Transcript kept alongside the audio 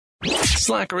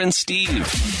Slacker and Steve.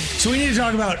 So we need to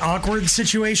talk about awkward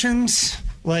situations.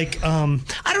 Like, I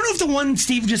don't know if the one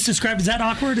Steve just described, is that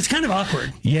awkward? It's kind of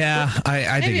awkward. Yeah,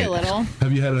 I Maybe think a little.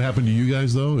 Have you had it happen to you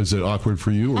guys, though? Is it awkward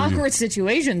for you? Or Awkward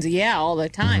situations, yeah, all the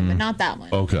time, but not that one.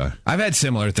 Okay. I've had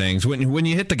similar things. When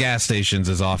you hit the gas stations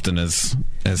as often as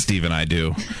Steve and I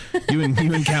do, you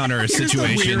encounter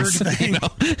situations. The weird thing.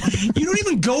 You don't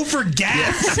even go for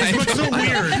gas. Yeah, It's so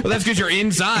weird. Well, that's because you're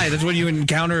inside. That's when you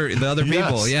encounter the other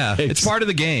people. Yeah, it's part of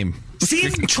the game.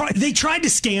 Steve, they tried to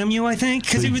scam you, I think,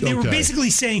 because they were basically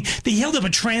saying they held up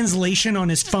a translation on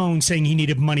his phone saying he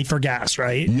needed money for gas,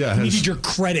 right? Yeah. He needed your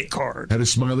credit card. Had a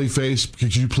smiley face.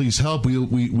 Could you please help?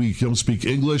 We don't speak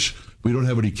English. We don't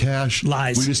have any cash.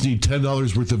 Lies. We just need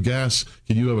 $10 worth of gas.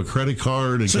 Can you have a credit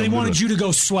card? So they wanted you to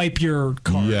go swipe your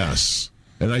card. Yes.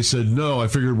 And I said, no, I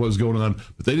figured what was going on.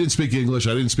 But they didn't speak English.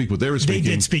 I didn't speak what they were speaking. They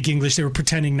did speak English. They were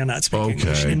pretending to not speak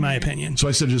English, in my opinion. So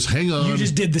I said, just hang on. You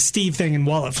just did the Steve thing and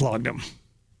wallet flogged him.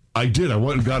 I did. I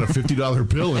went and got a $50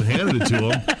 bill and handed it to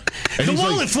him. And the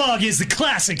wallet flog is the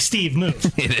classic Steve move.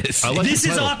 It is. This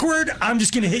is awkward. I'm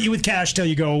just going to hit you with cash till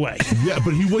you go away. Yeah,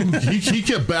 but he wouldn't. He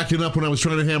kept backing up when I was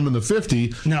trying to hand him the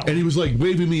 50. No. And he was like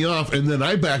waving me off, and then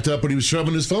I backed up, and he was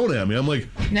shoving his phone at me. I'm like,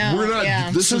 no, we're not.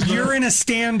 Yeah. This so is you're not, in a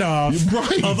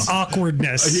standoff of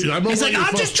awkwardness. He's like,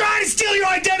 I'm just trying to steal your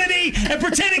identity and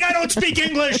pretending I don't speak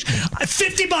English.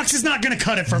 $50 is not going to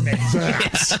cut it for me.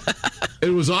 It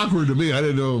was awkward to me. I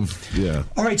didn't know. Yeah.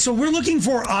 All right, so we're looking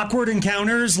for awkward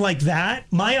encounters like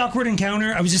that. My awkward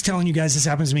encounter, I was just telling you guys, this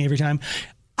happens to me every time.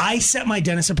 I set my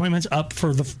dentist appointments up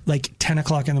for 10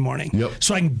 o'clock in the morning. Yep.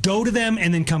 So I can go to them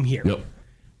and then come here. Yep.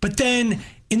 But then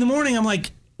in the morning, I'm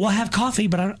like, well, I have coffee,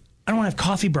 but I don't want to have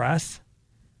coffee breath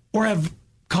or have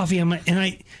coffee on my,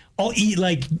 and I'll eat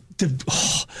like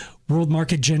the World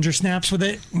Market ginger snaps with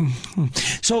it.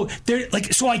 So they're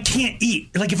like, so I can't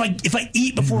eat. Like if I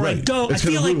eat before I go, it's I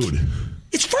feel like rude.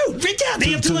 it's fruit. Right down.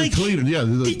 They have to like clean it. Yeah.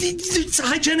 the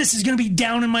hygienist is going to be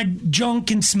down in my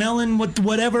junk and smelling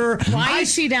whatever. Why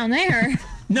is she down there?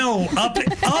 No, up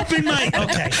in my.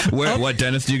 Okay. What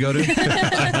dentist do you go to?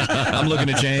 I'm looking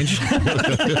to change.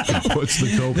 What's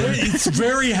the copay? It's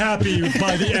very happy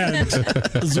by the end.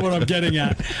 Is what I'm getting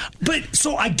at. But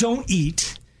so I don't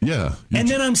eat. Yeah. And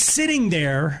then I'm sitting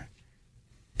there,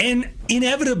 and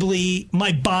inevitably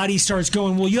my body starts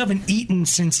going, well, you haven't eaten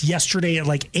since yesterday at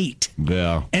like 8.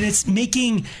 Yeah. And it's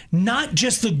making not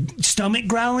just the stomach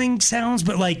growling sounds,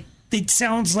 but like it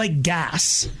sounds like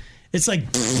gas. It's like,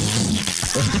 and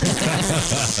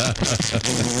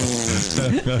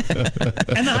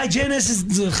the hygienist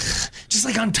is just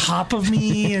like on top of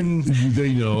me, and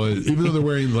they know even though they're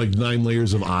wearing like 9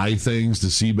 layers of eye things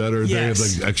to see better, they have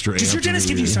like extra. Does your dentist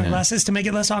give you sunglasses to make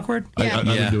it less awkward? I've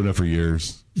been doing that for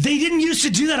years. They didn't used to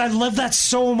do that. I love that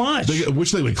so much. I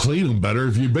wish they would clean them better.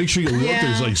 If you make sure you look,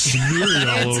 there's like smearing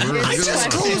all over. I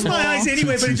just close my eyes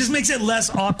anyway, but it just makes it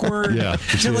less awkward. Yeah.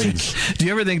 Do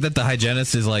you ever think that the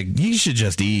hygienist is like, you should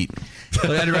just eat?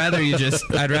 Like,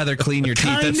 I'd rather clean your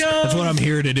teeth. That's what I'm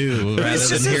here to do, rather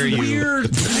than hear you.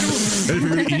 Weird.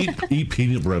 Eat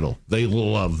peanut brittle. They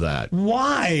love that.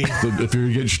 Why? If you're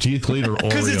getting your teeth clean or Oreos.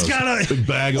 Because it's got a big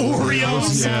bag of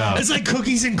Oreos. Yeah. It's like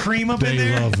cookies and cream up in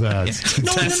there. They love that.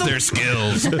 No, Test their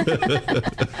skills.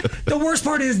 The worst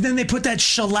part is then they put that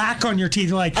shellac on your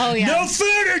teeth. Like, no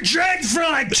food or drink for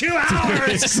like 2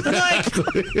 hours. Like,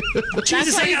 Jesus,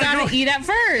 that's why you gotta eat at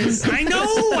first. I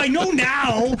know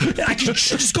now. I can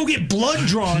just go get blood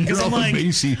drawn because I'm like,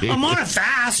 I'm on a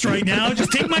fast right now.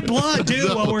 Just take my blood too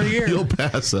while we're here. You'll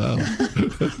pass out.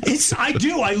 I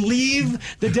do. I leave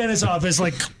the dentist's office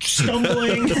like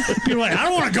stumbling. People are like, I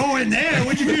don't want to go in there.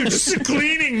 What'd you do? Just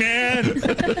cleaning, man.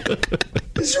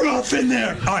 It's rough in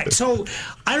there. All right, so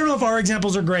I don't know if our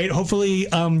examples are great. Hopefully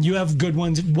you have good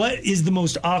ones. What is the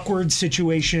most awkward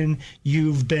situation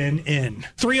you've been in?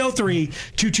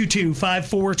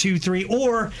 303-222-5423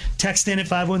 or text in at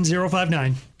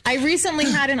 51059. I recently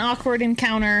had an awkward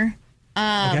encounter.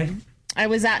 I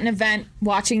was at an event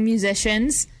watching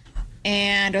musicians,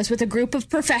 and I was with a group of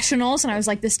professionals, and I was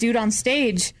like, this dude on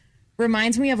stage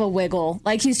reminds me of a Wiggle.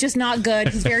 Like, he's just not good.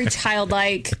 He's very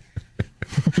childlike.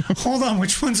 Hold on,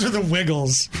 which ones are the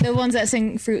Wiggles? The ones that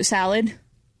sing Fruit Salad.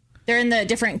 They're in the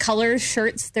different colors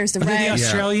shirts. There's the red. The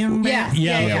Australian band?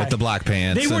 Yeah, with the black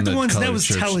pants. They were the ones that was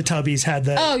shirts. Teletubbies had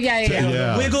that. Oh,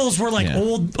 yeah. Wiggles were like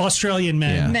old Australian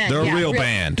men. They're a real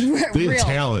band. They had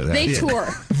talent. They tour.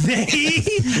 They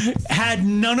had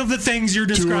none of the things you're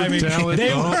describing. Talent,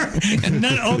 they were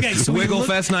okay. So Wiggle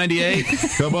Fest '98.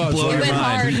 Come on, blow your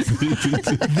mind.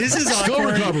 This is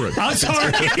awkward. I'm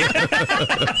sorry.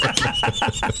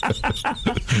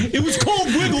 It was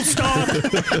called Wiggle Stop.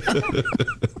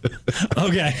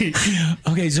 Okay,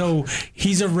 so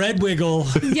he's a red wiggle.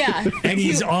 Yeah. And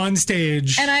he's on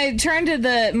stage. And I turn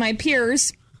to my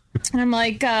peers, and I'm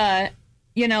like, I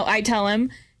tell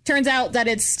him, turns out that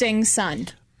it's Sting's son.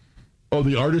 Oh,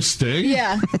 the artist Sting?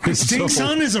 Yeah. Sting's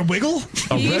son is a wiggle?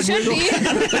 He should be.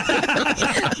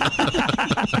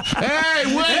 Hey,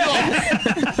 wiggle!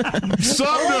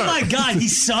 Oh my God, he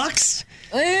sucks?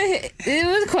 It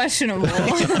was questionable.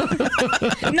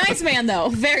 Nice man, though.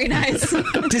 Very nice.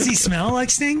 Does he smell like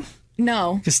Sting?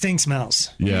 No. Because Sting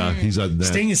smells. Yeah, he's on that.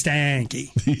 Sting is stanky.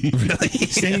 Really?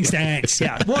 Sting stinks.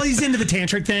 Yeah. Well, he's into the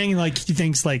tantric thing, and like he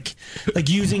thinks like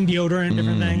using deodorant and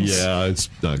different things. Yeah, it's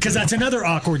not because that's another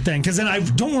awkward thing. Because then I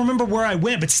don't remember where I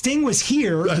went, but Sting was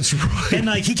here. That's right. And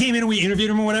like he came in and we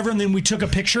interviewed him or whatever, and then we took a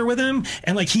picture with him,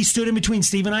 and like he stood in between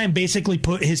Steve and I and basically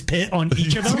put his pit on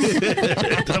each of them.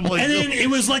 I'm like, and then it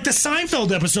was like the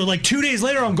Seinfeld episode. Like 2 days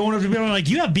later, I'm going up to people and I'm like,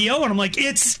 "You have BO," and I'm like,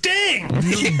 "It's Sting."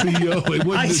 BO.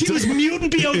 He was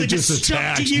mutant BO that just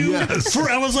stuck to you. Yes.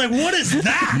 I was like, what is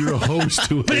that? You're a host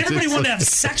to it. But everybody wanted to have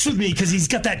sex with me because he's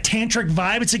got that tantric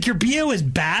vibe. It's like your BO is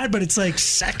bad, but it's like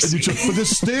sexy. But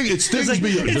this Sting, it stings like,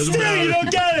 me. It's Sting, you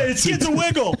don't get it. It's a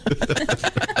wiggle.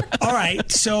 All right,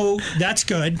 so that's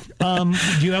good. Do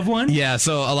you have one? Yeah,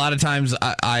 so a lot of times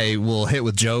I will hit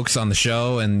with jokes on the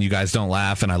show and you guys don't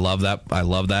laugh, and I love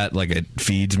that. Like, it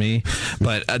feeds me.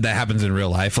 But that happens in real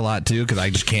life a lot too, because I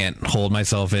just can't hold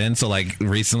myself in. So like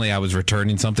recently I was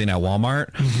returning something at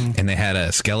Walmart, and they had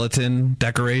a skeleton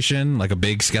decoration, like a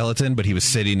big skeleton, but he was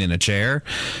sitting in a chair.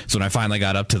 So when I finally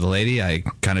got up to the lady, I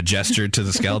kind of gestured to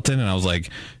the skeleton and I was like,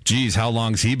 geez, how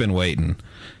long's he been waiting?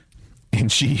 And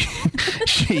she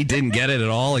didn't get it at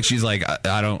all. Like, she's like,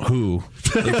 I don't, who?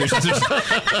 Like,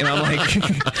 and I'm like,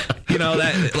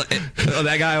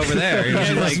 that guy over there. And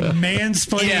she's like,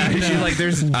 mansplaining. Yeah, she's like,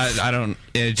 I don't.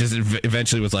 It just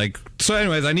eventually was like, so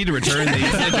anyways, I need to return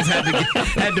these. I just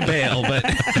had to bail, but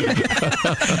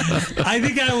I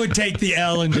think I would take the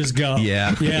L and just go.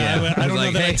 Yeah. I don't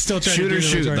know that I'd still try to do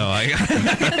shoot the though. I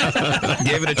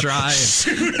gave it a try.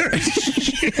 Shoot.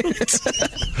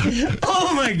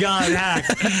 Oh my God, Hack!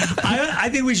 I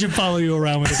think we should follow you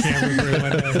around with a camera crew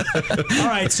one day. All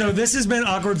right, so this has been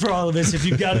awkward for all of us. If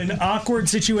you've got an awkward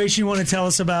situation you want to tell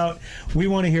us about, we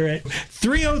want to hear it.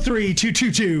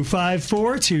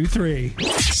 303-222-5423.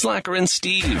 Slacker and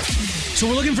Steve. So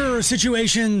we're looking for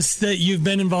situations that you've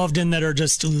been involved in that are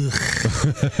just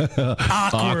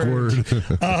awkward.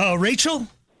 Rachel?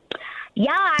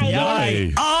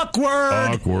 Yay.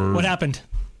 Awkward. What happened?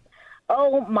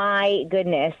 Oh my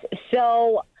goodness.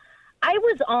 So I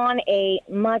was on a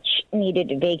much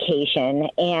needed vacation,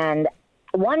 and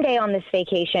one day on this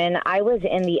vacation, I was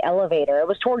in the elevator. It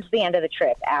was towards the end of the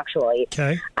trip, actually.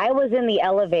 Okay. I was in the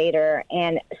elevator,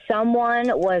 and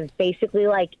someone was basically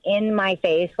like in my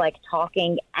face, like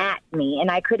talking at me,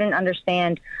 and I couldn't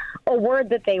understand a word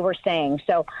that they were saying.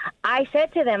 So I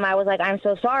said to them, I was like, I'm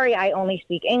so sorry, I only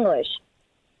speak English.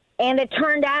 And it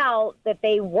turned out that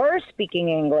they were speaking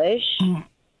English.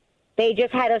 They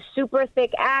just had a super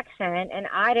thick accent, and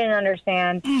I didn't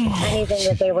understand anything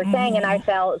that they were saying, and I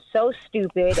felt so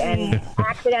stupid and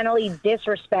accidentally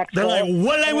disrespectful. They're like,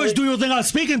 what language do you think I'm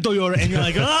speaking to you? And you're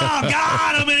like, oh,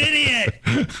 God, I'm an idiot.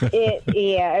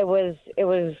 It was,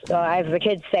 as the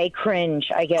kids say, cringe,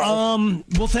 I guess.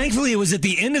 Well, thankfully, it was at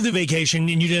the end of the vacation,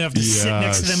 and you didn't have to sit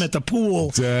next to them at the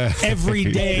pool every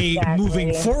day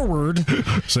moving forward.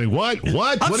 Say, what?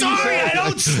 I'm sorry, I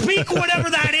don't speak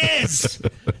whatever that is.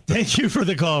 Thank you for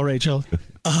the call, Rachel.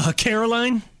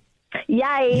 Caroline?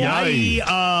 Yay.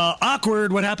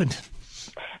 Awkward. What happened?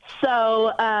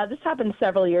 So this happened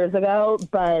several years ago,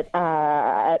 but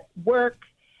at work,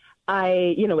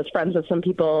 I, was friends with some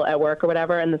people at work or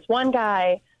whatever, and this one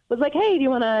guy was like, hey, do you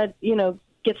want to,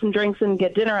 get some drinks and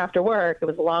get dinner after work? It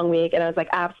was a long week, and I was like,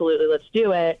 absolutely, let's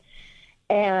do it.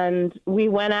 And we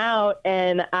went out,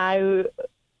 and I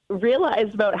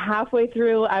realized about halfway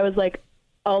through, I was like,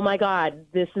 oh my God,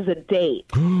 this is a date.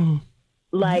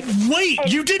 Like, wait,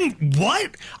 you didn't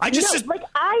what? I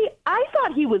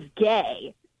thought he was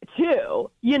gay too,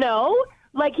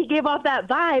 like he gave off that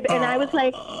vibe, and I was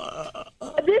like,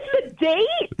 this is a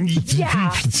date?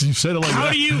 Yeah. You said it like How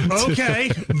that. do you? Okay.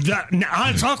 Now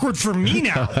it's awkward for me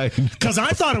now because I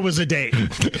thought it was a date.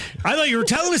 I thought you were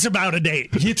telling us about a date.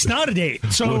 It's not a date.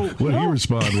 So what did he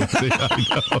respond with?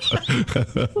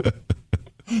 I know.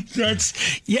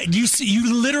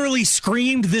 You literally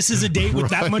screamed, "This is a date," with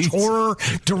that much horror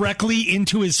directly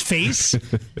into his face. And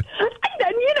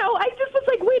then, I just was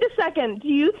like, wait a second, do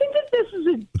you think that this is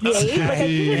a date? Like, I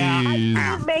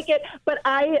didn't make it, but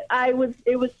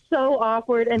it was so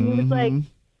awkward, and he was like,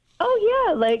 oh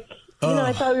yeah, like,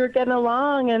 I thought we were getting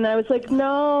along, and I was like,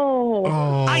 no.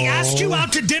 I asked you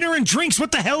out to dinner and drinks.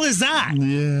 What the hell is that?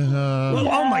 Yeah. Well,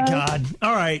 oh my God.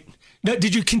 All right. Now,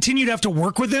 did you continue to have to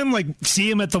work with him? Like see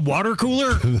him at the water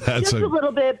cooler? Just a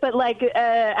little bit, but like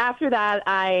after that,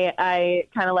 I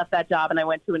kind of left that job and I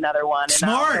went to another one. And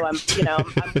Smart. Also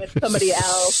I'm with somebody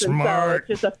else, Smart. and so it's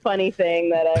just a funny thing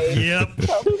that I. Yep.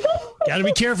 Got to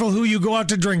be careful who you go out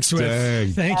to drinks with.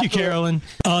 Dang. Thank you, Carolyn.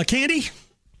 Candy?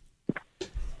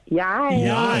 Yeah.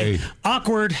 Yay.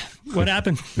 Awkward. What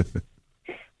happened?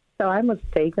 So I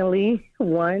mistakenly,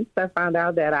 once I found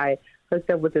out that I hooked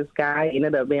up with this guy,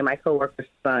 ended up being my coworker's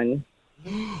son.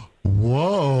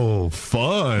 Whoa,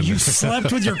 fun. You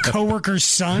slept with your coworker's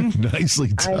son? Nicely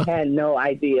done. I had no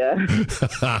idea.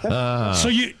 So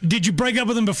did you break up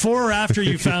with him before or after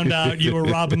you found out you were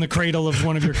robbing the cradle of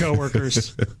one of your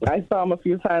coworkers? I saw him a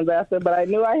few times after, but I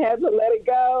knew I had to let it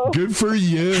go. Good for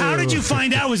you. How did you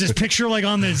find out? Was his picture like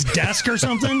on his desk or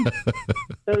something?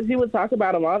 So he would talk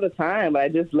about him all the time, but I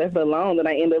just left it alone. Then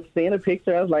I ended up seeing a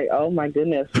picture. I was like, oh my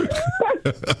goodness.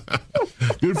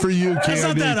 Good for you, Candy. That's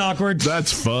not that awkward.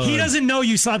 That's fun. He doesn't know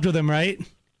you slept with him, right?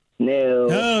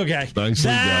 No. Okay.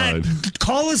 Nicely done.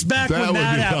 Call us back That when would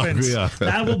that be happens. awkward, yeah.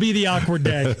 That will be the awkward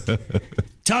day.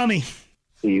 Tommy.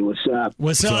 Hey, what's up?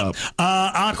 What's up?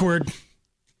 Awkward.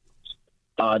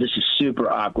 This is super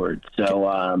awkward. So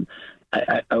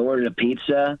I ordered a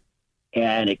pizza,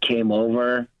 and it came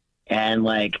over, and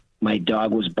like my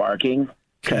dog was barking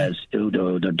because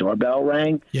the doorbell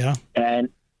rang. Yeah. And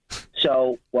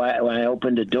so when I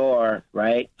opened the door,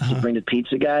 right, to bring the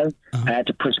pizza guy, I had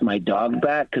to push my dog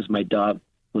back because my dog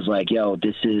was like, yo,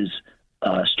 this is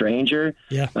a stranger.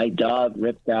 Yeah. My dog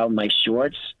ripped out my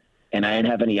shorts, and I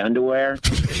didn't have any underwear.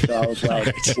 So I was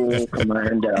like, cool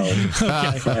commando.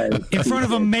 Okay. In front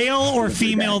of a male or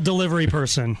female delivery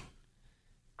person?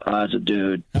 As a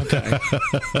dude. Okay.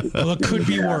 Well, it could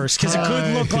be worse because it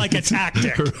could look like a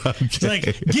tactic. Okay. It's like,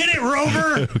 get it,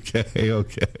 Rover.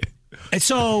 Okay. And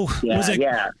so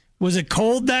was it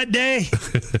cold that day?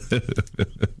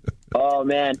 Oh,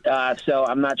 man. So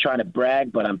I'm not trying to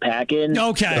brag, but I'm packing.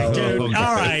 Okay, dude. okay.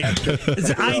 All right.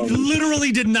 I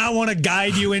literally did not want to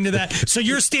guide you into that. So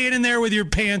you're standing there with your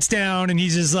pants down, and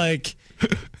he's just like,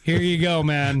 here you go,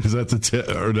 man. Is that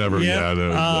the or never? Yep.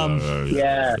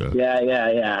 Yeah.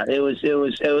 It was.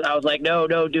 I was like, no,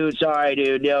 dude. Sorry,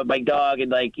 dude. My dog,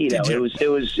 and like, it was.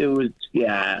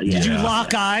 Yeah. Did you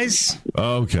lock eyes?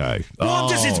 Okay. Well,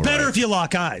 it's better if you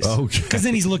lock eyes. Okay. Because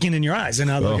then he's looking in your eyes and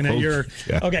not looking at your.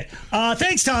 Okay.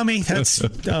 Thanks, Tommy. That's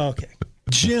okay.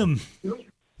 Jim.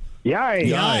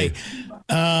 Yay.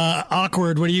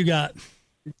 Awkward. What do you got?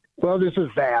 Well, this is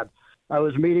bad. I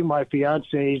was meeting my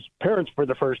fiance's parents for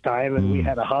the first time, and we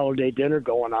had a holiday dinner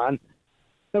going on.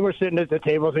 Then we're sitting at the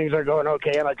table, things are going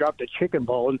okay, and I dropped a chicken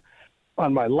bone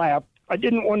on my lap. I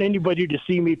didn't want anybody to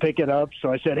see me pick it up,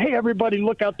 so I said, hey, everybody,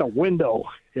 look out the window.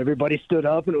 Everybody stood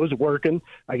up, and it was working.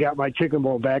 I got my chicken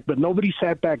bone back, but nobody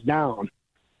sat back down.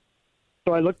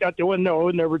 So I looked out the window,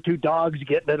 and there were two dogs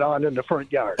getting it on in the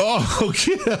front yard. Oh,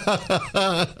 okay.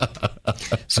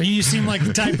 So you seem like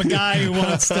the type of guy who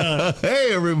wants to.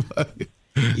 Hey, everybody.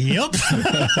 Yep.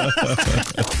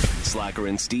 Slacker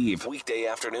and Steve, weekday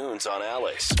afternoons on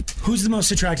Alice. Who's the most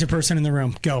attractive person in the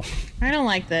room? Go. I don't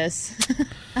like this.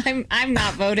 I'm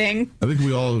not voting. I think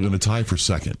we all are going to tie for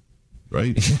second,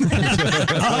 right?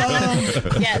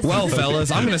 Yes. Well, fellas,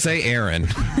 I'm going to say Aaron.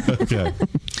 Okay.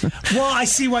 Well, I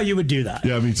see why you would do that.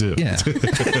 Yeah, me too. Yeah.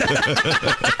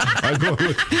 I'm going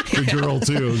with the girl,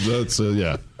 too. That's,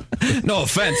 yeah. No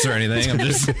offense or anything.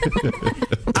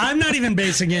 I'm not even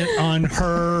basing it on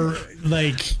her,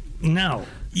 like, no.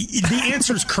 The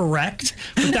answer's correct,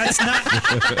 but that's not.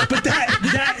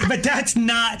 But that's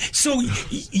not. So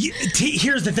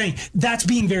here's the thing. That's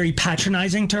being very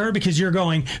patronizing to her because you're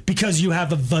going because you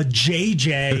have a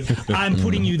vajayjay. I'm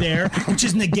putting you there, which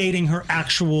is negating her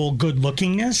actual good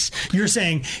lookingness. You're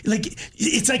saying like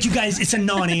it's like you guys. It's a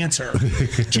non-answer.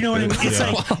 Do you know what I mean? It's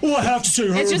like I have to say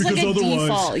her It's just because like a otherwise.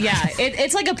 default. Yeah,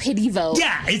 it's like a pity vote.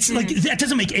 Yeah, it's like that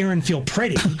doesn't make Aaron feel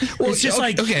pretty. It's just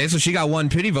like okay, so she got one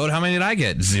pity vote. How many did I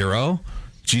get? 0.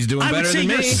 She's doing I would better say than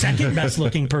you're me. second best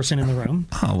looking person in the room.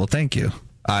 Oh, well, thank you.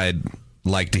 I'd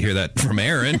like to hear that from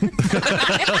Aaron.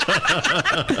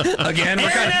 Again,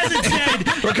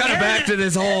 we're kind of back to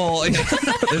this whole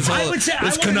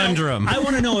conundrum. I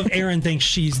want to know if Aaron thinks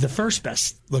she's the first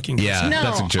best looking person. Yeah, No,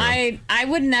 that's true. I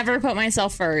would never put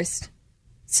myself first.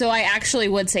 So I actually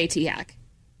would say T-Hack.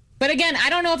 But again,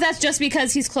 I don't know if that's just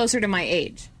because he's closer to my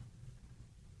age.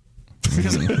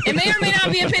 It may or may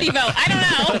not be a pity vote. I don't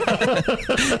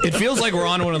know. It feels like we're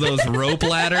on one of those rope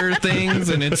ladder things,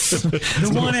 and it's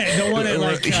the one at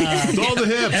like all the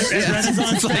hips. at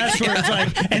Renaissance Fest where it's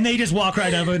like, and they just walk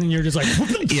right up it, and you're just like,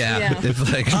 yeah.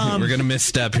 It's like we're gonna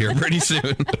misstep here pretty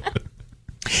soon.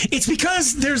 It's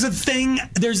because there's a thing. I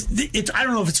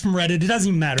don't know if it's from Reddit. It doesn't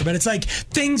even matter. But it's like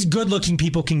things good-looking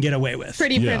people can get away with.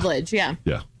 Pretty privilege. Yeah.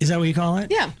 Yeah. Is that what you call it?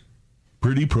 Yeah.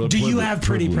 Pretty privilege. Do you have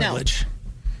pretty privilege?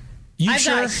 You I've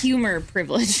got humor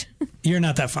privilege. You're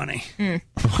not that funny.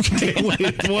 Okay,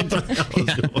 wait, what the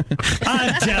hell?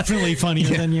 I'm definitely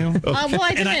funnier than you. Well,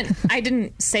 I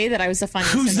didn't say that I was the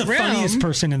funniest Who's in the room. funniest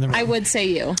person in the room? I would say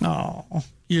you. Oh,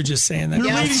 you're just saying that.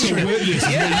 You're leading the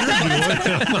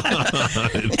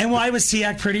witness. And why was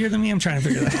Tiak prettier than me? I'm trying to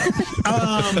figure that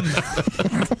out.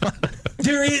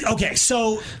 There is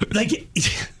so like,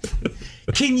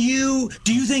 do you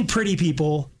think pretty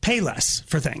people pay less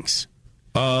for things?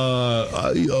 Yeah,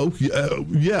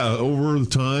 over the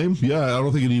time. Yeah, I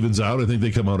don't think it evens out. I think they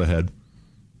come out ahead.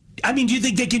 I mean, do you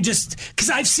think they can just... Because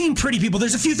I've seen pretty people...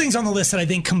 There's a few things on the list that I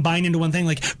think combine into one thing.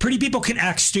 Like, pretty people can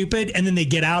act stupid, and then they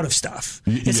get out of stuff.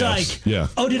 It's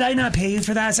oh, did I not pay you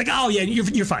for that? It's like, oh, yeah,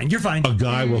 you're fine. You're fine. A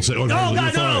guy will say, oh, no,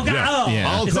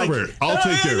 I'll cover it. I'll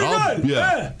take care.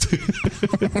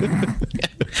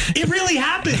 It really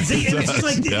happens. It's just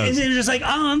like, and they're just like,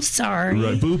 oh, I'm sorry.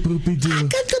 Right. Boop, boopy, doo.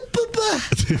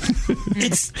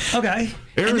 It's okay.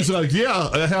 Aaron's like, yeah,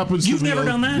 it happens. You've never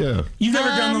done that? Yeah. You've never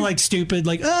done the like stupid,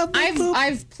 like, boop, boop.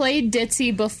 I've played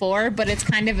ditzy before, but it's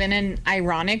kind of in an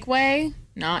ironic way,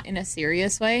 not in a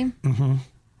serious way. Mm-hmm.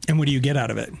 And what do you get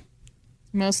out of it?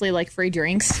 Mostly like free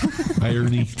drinks.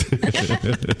 Irony.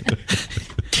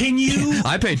 Can you?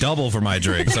 I pay double for my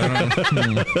drinks. I don't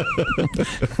know.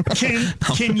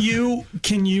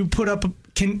 Can you put up?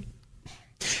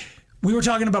 We were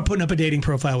talking about putting up a dating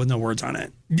profile with no words on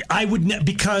it. I would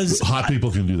because hot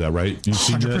people can do that, right? You've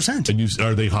seen 100%. that? And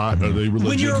are they hot? Are they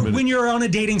legitimate? When you're on a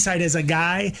dating site as a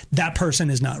guy, that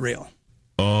person is not real.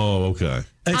 Oh, okay.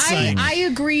 I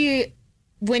agree.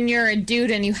 When you're a dude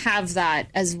and you have that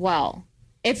as well.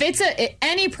 If it's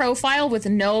any profile with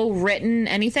no written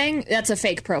anything, that's a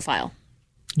fake profile.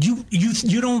 You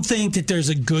don't think that there's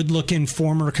a good looking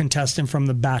former contestant from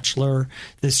The Bachelor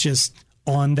that's just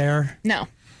on there? No.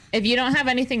 If you don't have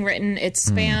anything written, it's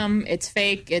spam, it's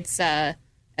fake, it's a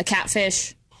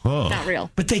catfish. Not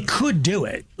real. But they could do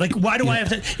it. Like, why do I have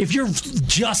to? If you're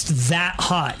just that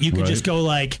hot, you could just go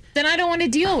like. Then I don't want to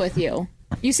deal with you.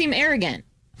 You seem arrogant.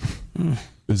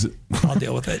 Is it? I'll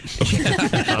deal with it.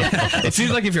 It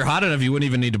seems like if you're hot enough, you wouldn't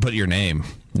even need to put your name.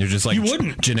 You're just like you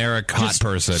wouldn't. Generic hot Just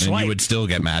person, swipe. and you would still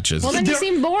get matches. Well, then you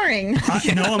seem boring.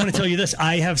 I'm going to tell you this.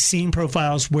 I have seen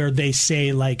profiles where they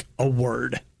say like a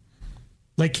word.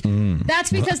 Like that's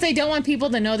because they don't want people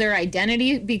to know their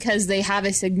identity because they have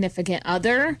a significant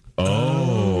other.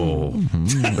 Oh,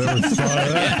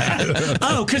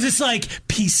 because it's like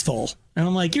peaceful, and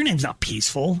I'm like, your name's not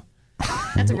peaceful.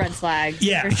 That's a red flag.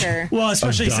 Yeah, for sure. Well,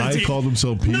 especially a guy since called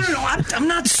himself peace. No. I'm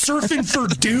not surfing for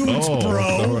dudes,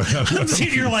 bro. I'm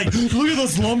sitting here like, look at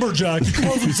this lumberjack. He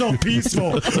calls himself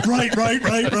peaceful. Right.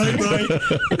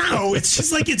 No, it's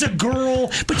just like it's a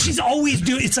girl, but she's always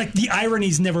doing. It's like the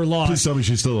irony's never lost. Please tell me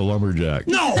she's still a lumberjack.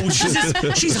 No,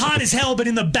 she's hot as hell, but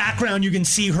in the background you can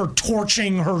see her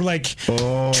torching her like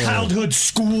childhood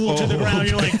school to the ground.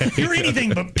 You're like, you're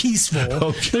anything but peaceful.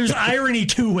 Okay. There's irony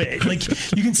to it. Like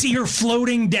you can see her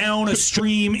floating down a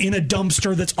stream in a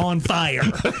dumpster that's on fire.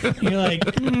 You're like,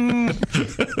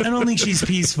 I don't think she's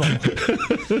peaceful.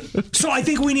 So I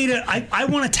think we need I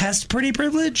want to test pretty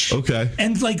privilege. Okay.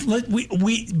 And like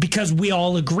we because we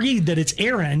all agreed that it's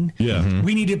Aaron. Yeah.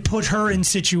 We need to put her in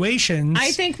situations.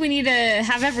 I think we need to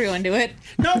have everyone do it.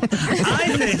 No,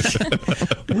 I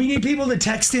think we need people to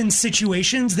text in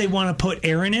situations they want to put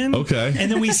Aaron in. Okay. And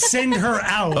then we send her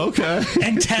out. Okay.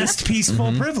 And test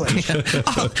peaceful privilege.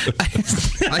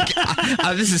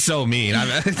 This is so mean.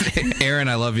 Aaron,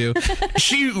 I love you.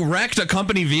 She wrecked a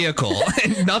company vehicle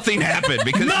and nothing happened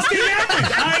because nothing happened.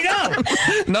 I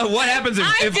know. No, what happens if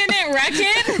I didn't wreck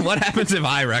it? What happens if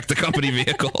I wrecked a company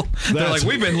vehicle? They're like,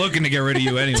 we've been looking to get rid of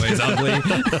you anyways, ugly.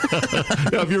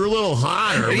 Yeah, if you're a little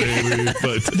hotter, maybe.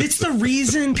 But it's the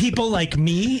reason people like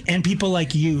me and people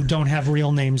like you don't have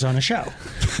real names on a show.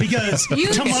 Because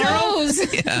tomorrow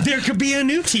there could be a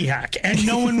new T-Hack and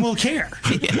no one will care.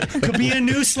 could be a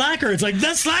new slacker. It's like,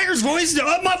 that slacker's voice,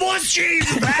 my voice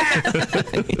changed back.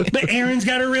 But Erin's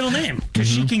got her real name because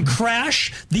she can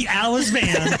crash the Alice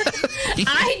van.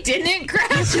 I didn't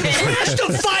crash it. Crashed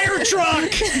a fire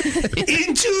truck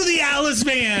into the Alice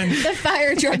van. The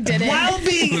fire truck did it. While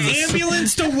being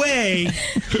ambulanced away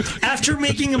after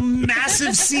making a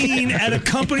massive scene at a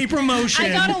company promotion. I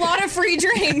got a lot of free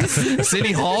drinks.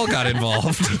 City Hall got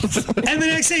involved. And the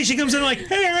next day she comes in like,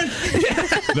 hey, Erin.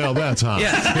 Now that's hot.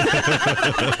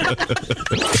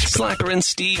 Slacker and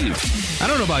Steve. I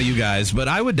don't know about you guys, but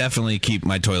I would definitely keep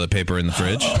my toilet paper in the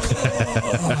fridge.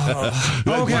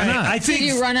 Okay, Why not? I Did think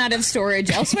you run out of storage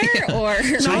elsewhere, or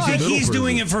So I think middle he's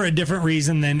doing person. it for a different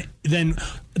reason than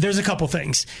there's a couple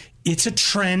things. It's a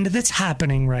trend that's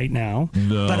happening right now,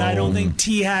 No. but I don't think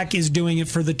T-Hack is doing it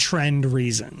for the trend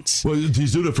reasons. Well,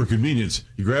 he's doing it for convenience.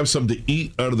 He grabs something to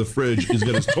eat out of the fridge. He's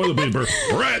got his toilet paper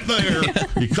right there.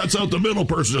 He cuts out the middle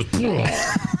person. Just,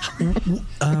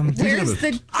 where's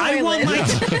the toilet? I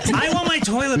want my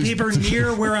toilet paper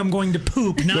near where I'm going to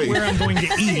poop, not where I'm going to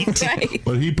eat. Right.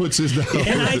 but he puts his down.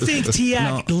 And I think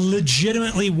T-Hack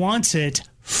legitimately wants it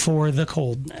for the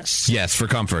coldness. Yes, for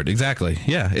comfort. Exactly.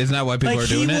 Yeah. Isn't that why people Like are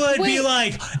doing he it? would be Wait.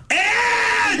 like,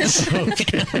 Edge!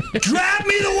 Grab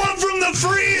me the one from the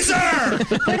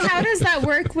freezer! But how does that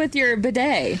work with your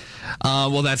bidet?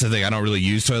 Well, that's the thing. I don't really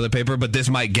use toilet paper, but this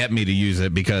might get me to use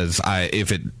it because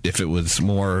if it was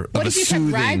more What of a if you soothing.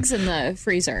 put rags in the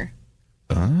freezer?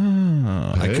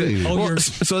 I could. Hey. Oh, Well, you're-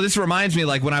 so this reminds me,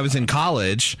 like when I was in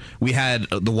college, we had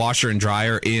the washer and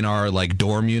dryer in our like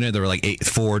dorm unit. There were like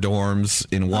 4 dorms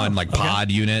in one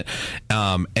pod unit,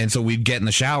 and so we'd get in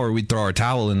the shower, we'd throw our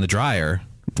towel in the dryer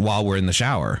while we're in the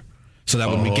shower, so that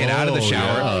when we get out of the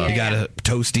shower, you got a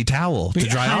toasty towel to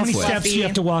dry How off many with. steps do you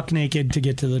have to walk naked to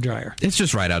get to the dryer? It's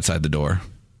just right outside the door.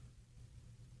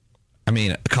 I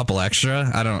mean, a couple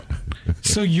extra. I don't.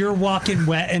 So you're walking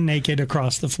wet and naked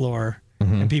across the floor,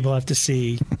 and people have to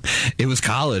see. It was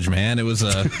college, man. It was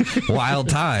a wild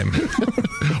time.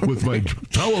 with my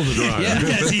towel in the dryer.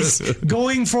 Yes, he's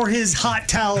going for his hot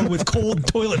towel with cold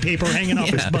toilet paper hanging off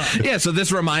his butt. Yeah, so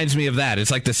this reminds me of that.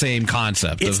 It's like the same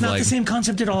concept. It's of not like, the same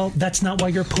concept at all. That's not why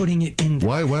you're putting it in there.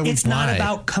 Why It's not why?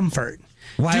 about comfort.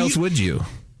 Why Do else you- would you?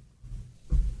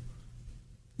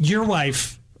 Your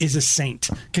wife is a saint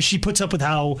because she puts up with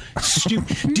how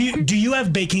stupid. Do you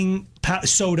have baking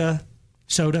soda?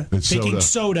 Baking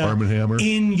soda Arm & Hammer?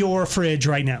 in your fridge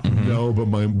right now. No, but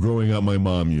growing up, my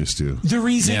mom used to. The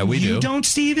reason Yeah, we you do. don't,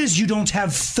 Steve, is you don't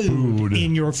have food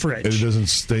in your fridge. It doesn't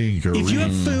stink or If you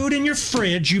have food in your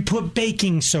fridge, you put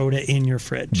baking soda in your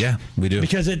fridge. Yeah, we do.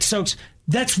 Because it soaks.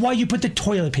 That's why you put the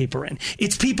toilet paper in.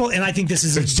 It's people, and I think this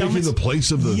is It's taking the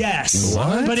place of the. Yes.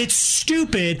 What? But it's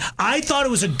stupid. I thought it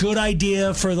was a good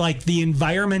idea for like the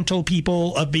environmental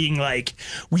people of being like,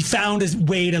 we found a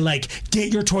way to like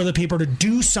get your toilet paper to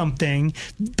do something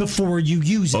before you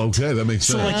use it. Okay, that makes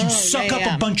So sense. like you suck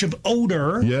up a bunch of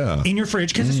odor Yeah. in your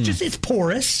fridge because it's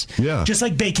porous. Yeah. Just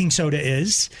like baking soda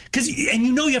is. And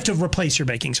you have to replace your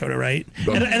baking soda, right?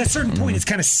 At a certain point, it's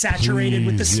kind of saturated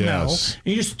with the Please, smell. yes.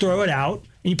 And you just throw it out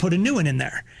and you put a new one in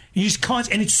there. You just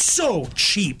and it's so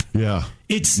cheap. Yeah.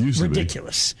 It's Used to be.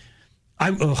 ridiculous.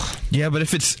 Yeah, but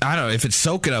if it's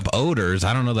soaking up odors,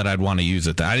 I don't know that I'd want to use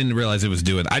it. I didn't realize it was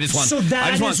doing. I just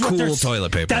want cool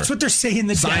toilet paper. That's what they're saying.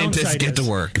 The Scientists downside get is.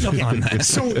 to work Okay. on that.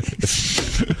 So,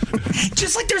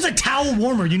 just like there's a towel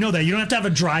warmer, you know that you don't have to have a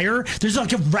dryer. There's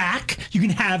like a rack you can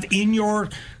have in your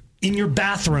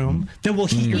bathroom that will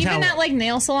heat your Even towel. at like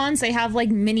nail salons, they have like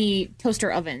mini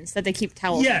toaster ovens that they keep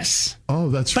towels. Yes. Oh,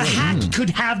 that's But right. Hack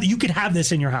you could have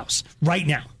this in your house right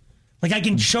now. Like I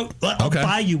can show. I'll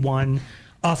buy you one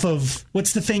off of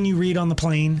what's the thing you read on the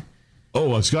plane.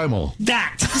 Oh, a Sky Mall.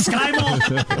 That Sky Mall.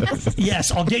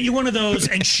 Yes, I'll get you one of those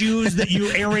and shoes that you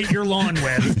aerate your lawn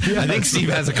with. I think Steve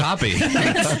has a copy.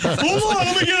 Hold on,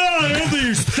 let me get out of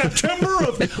these September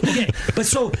of. Okay, but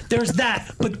so there's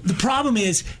that. But the problem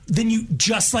is, then you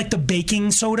just like the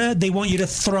baking soda, they want you to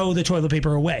throw the toilet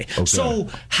paper away. Okay. So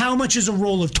how much is a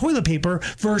roll of toilet paper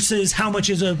versus how much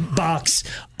is a box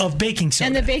of baking soda?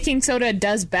 And the baking soda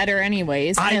does better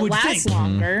anyways. And I it would lasts think.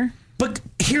 longer. But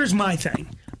here's my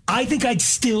thing. I think I'd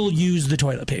still use the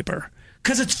toilet paper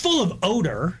because it's full of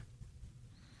odor.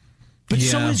 But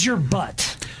so Yeah. is your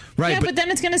butt. Right, Yeah, but then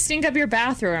it's going to stink up your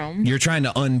bathroom. You're trying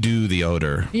to undo the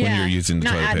odor when Yeah, you're using the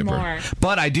not toilet add paper. more.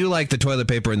 But I do like the toilet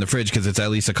paper in the fridge because it's at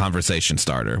least a conversation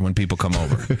starter when people come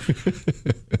over.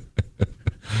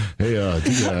 Hey,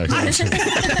 T-Hack. Can I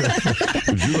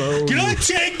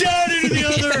take that into the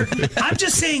other? I'm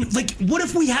just saying, like, what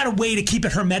if we had a way to keep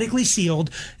it hermetically sealed?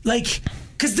 Like,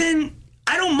 because then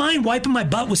I don't mind wiping my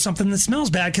butt with something that smells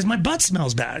bad because my butt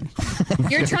smells bad.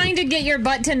 You're trying to get your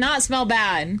butt to not smell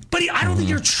bad. But I don't think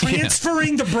you're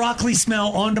transferring the broccoli smell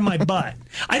onto my butt.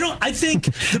 I think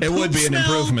the It would be an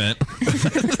improvement.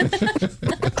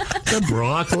 The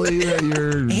broccoli that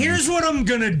you're... Here's what I'm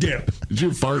going to do. Did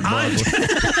you fart broccoli?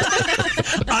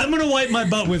 I'm going to wipe my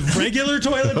butt with regular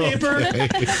toilet paper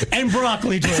and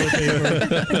broccoli toilet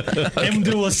paper and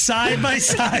do a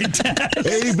side-by-side test.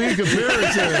 A-B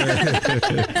comparison.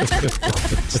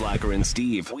 Slacker and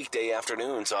Steve, weekday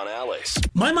afternoons on Alice.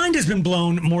 My mind has been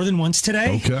blown more than once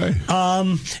today. Okay.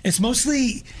 It's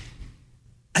mostly,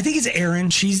 I think it's Erin.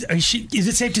 Is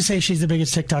it safe to say she's the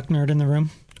biggest TikTok nerd in the room?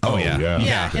 Oh, yeah.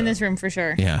 Yeah, in this room for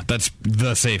sure. Yeah, that's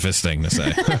the safest thing to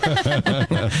say.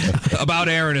 About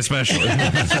Erin especially.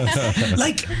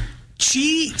 Like,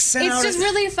 she sent It's out... just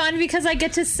really fun because I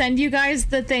get to send you guys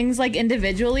the things like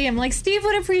individually. I'm like, Steve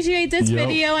would appreciate this Yep.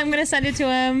 video. I'm going to send it to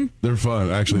him. They're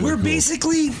fun, actually. We're they're cool.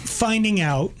 basically finding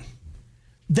out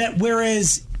that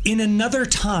whereas in another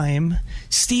time,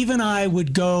 Steve and I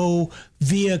would go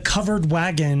via covered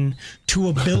wagon to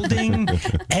a building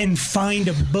and find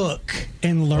a book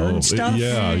and learn stuff.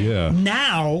 Yeah.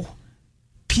 Now,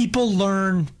 people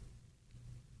learn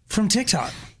from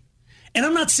TikTok. And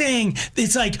I'm not saying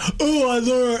it's like, I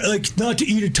learned like not to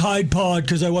eat a Tide Pod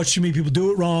because I watched too many people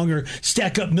do it wrong or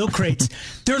stack up milk crates.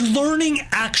 They're learning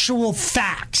actual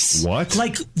facts. What?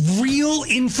 Like real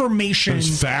information.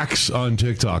 There's facts on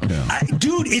TikTok now.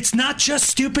 Dude, it's not just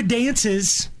stupid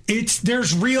dances.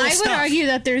 There's real stuff. I would argue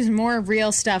that there's more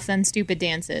real stuff than stupid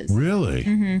dances. Really?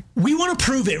 Mm-hmm. We want to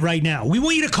prove it right now. We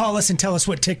want you to call us and tell us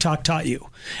what TikTok taught you.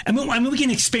 I mean we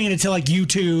can expand it to like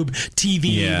YouTube,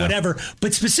 TV, whatever.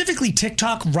 But specifically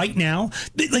TikTok right now,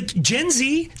 like Gen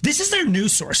Z, this is their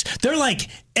news source. They're like,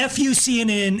 FU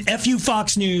CNN, FU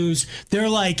Fox News. They're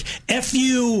like,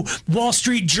 FU Wall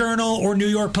Street Journal or New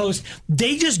York Post.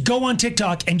 They just go on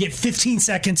TikTok and get 15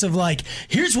 seconds of like,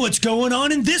 here's what's going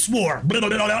on in this war. Blah, blah,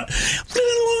 blah, blah.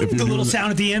 The little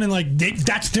sound at the end, and like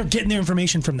they're getting their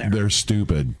information from there. They're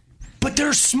stupid. But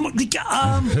they're smart. They're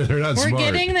not We're smart.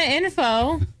 getting the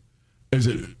info. Is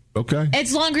it okay?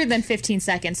 It's longer than 15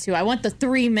 seconds too. I want the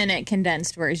 3-minute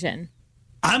condensed version.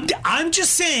 I'm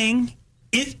just saying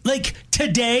it. Like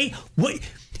today, what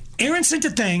Erin sent a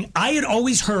thing. I had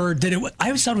always heard that I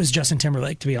always thought it was Justin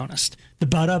Timberlake. To be honest, the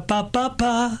ba da ba ba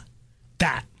ba.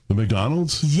 That the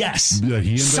McDonald's. Yes. Yeah,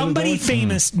 he invented somebody that?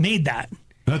 famous made that.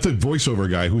 Not the voiceover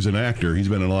guy who's an actor. He's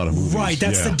been in a lot of movies. Right,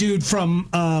 that's the dude from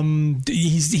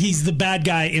he's the bad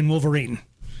guy in Wolverine.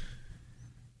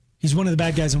 He's one of the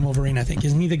bad guys in Wolverine, I think.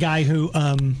 Isn't he the guy who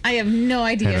I have no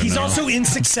idea. He's also in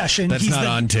Succession. That's he's not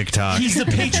on TikTok. He's the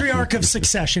patriarch of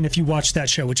Succession if you watch that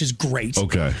show, which is great.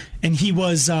 Okay. And he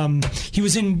was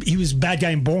bad guy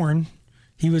in Bourne.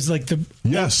 He was like the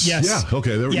Yes. Yeah.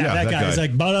 Okay. that guy was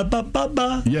like ba ba ba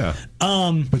ba. Yeah.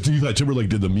 But you thought Timberlake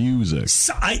did the music?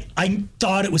 So I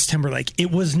thought it was Timberlake. It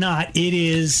was not. It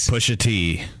is Pusha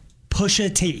T.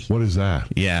 Pusha T. What is that?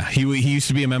 Yeah, he used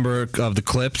to be a member of the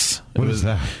Clips. What is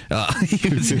that? He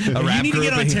was a rap You need to group.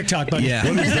 get on TikTok, buddy. Yeah.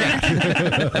 What is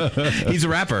that? He's a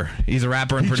rapper. He's a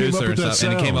rapper and He came up producer and with that stuff,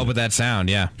 and he came sound. up with that sound.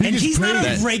 Yeah. And he's not a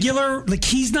that- regular, like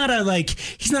he's not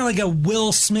like a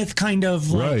Will Smith kind of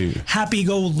like Right.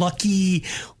 happy-go-lucky,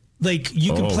 like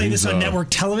you can play he's this on network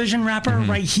television rapper,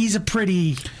 right? He's a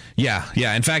pretty. Yeah.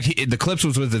 In fact, the Clips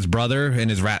was with his brother, and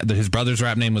his brother's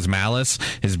rap name was Malice.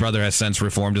 His brother has since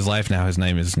reformed his life. Now his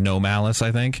name is No Malice,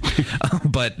 I think.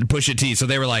 But Pusha T. So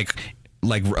they were like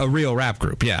a real rap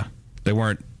group. Yeah, they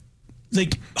weren't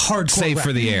like hardcore safe rap.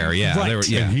 for the air. Yeah, Right. they were.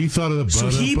 Yeah, And he thought of the. So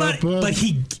but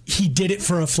he did it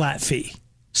for a flat fee.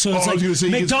 So it's I was gonna say,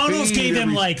 like he gets McDonald's paid gave him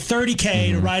every- like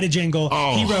 $30K to write a jingle.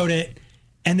 Oh. He wrote it,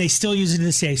 and they still use it to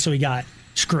this day. So he got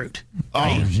screwed. Oh,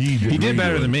 he did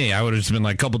better than me. I would have just been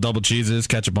like couple double cheeses,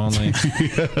 ketchup only.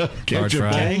 Ketchup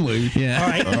fry. only. Yeah. All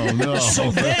right. Oh no.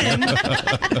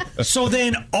 So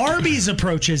then Arby's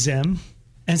approaches him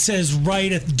and says,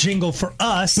 "Write a jingle for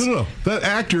us." No. That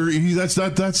actor, he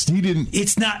didn't.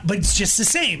 It's not, but it's just the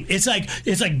same. It's like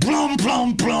blum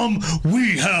blum blum.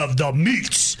 We have the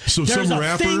meats. So there's some a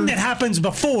rapper- thing that happens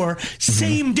before.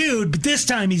 Same dude, but this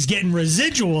time he's getting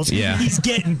residuals. Yeah. He's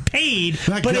getting paid,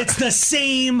 That but guy- it's the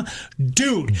same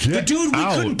dude. The Get dude, we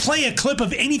out. couldn't play a clip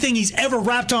of anything he's ever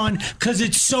rapped on because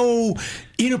it's so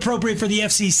inappropriate for the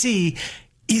FCC.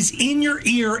 Is in your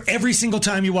ear every single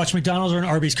time you watch McDonald's or an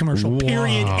Arby's commercial.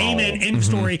 Period. Amen. End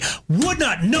story. Would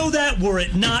not know that were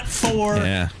it not for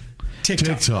Yeah.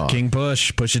 TikTok. TikTok. King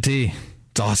Pusha T.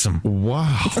 It's awesome.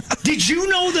 Wow. Did you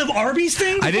know the Arby's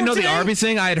thing? I didn't know before the today? Arby's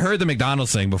thing. I had heard the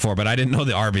McDonald's thing before, but I didn't know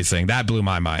the Arby's thing. That blew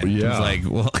my mind. Yeah. It was like,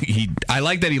 well, I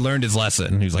like that he learned his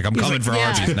lesson. He was like, I'm coming like, for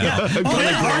yeah. Arby's now. Yeah. Oh,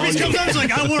 yeah, Arby's comes out. He's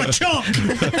like, I want a chunk.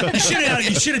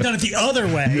 You should have done it the other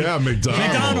way. Yeah,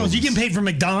 McDonald's. You getting paid for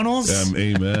McDonald's?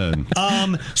 Amen.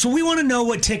 So we want to know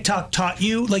what TikTok taught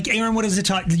you. Like, Aaron, what has it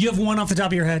taught? Do you have one off the top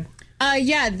of your head?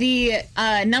 Yeah, the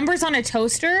numbers on a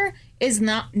toaster is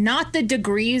not the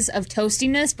degrees of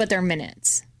toastiness, but they're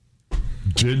minutes.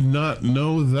 Did not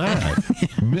know that.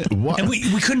 What? And we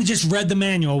couldn't have just read the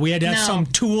manual. We had to have No. some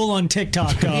tool on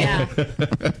TikTok go. Yeah.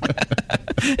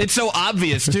 It's so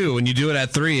obvious, too. When you do it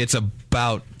at 3, it's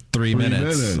about 3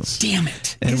 minutes. Damn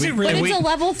it. And Is we- it really? But it's a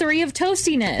level 3 of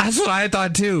toastiness. That's what I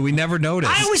thought, too. We never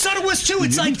noticed. I always thought it was too.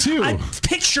 It's Me like too. I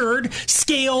pictured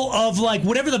scale of like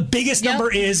whatever the biggest Yep.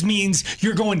 number is means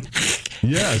you're going,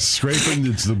 Yes, scraping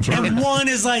it's the and burn. one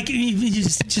is like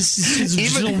just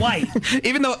a white.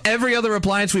 Even though every other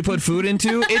appliance we put food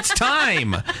into, it's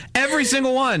time. Every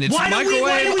single one. It's Why do we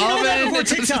microwave, know that oven, before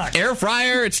it's TikTok? air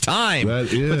fryer. It's time. That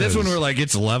But this is. one, we're like,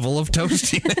 it's level of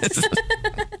toastiness.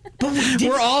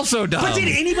 We're all so dumb. But did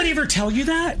anybody ever tell you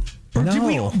that? Or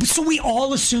No. so we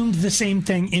all assumed the same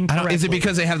thing I incorrectly. don't, is it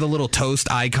because they have the little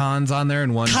toast icons on there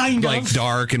and one's Kind of. like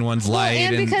dark and one's Well, light?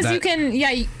 and because that- you can,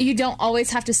 you don't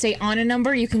always have to stay on a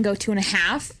number. You can go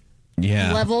 2.5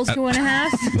 yeah. levels,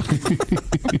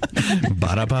 2.5.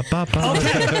 Ba-da-ba-ba-ba.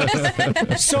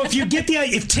 Okay. So if you get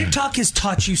if TikTok has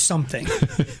taught you something,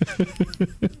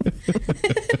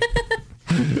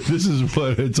 This is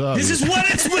what it's on. this is what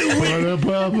it's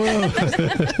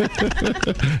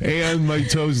And my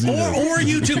toes. or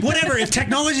YouTube, whatever. If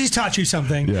technology's taught you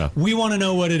something, Yeah. we want to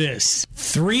know what it is.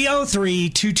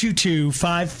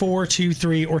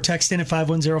 303-222-5423 or text in at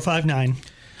 51059.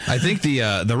 I think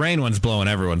the rain one's blowing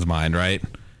everyone's mind, right?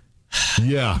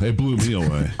 Yeah, it blew me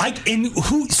away.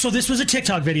 So this was a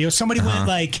TikTok video. Somebody went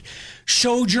like,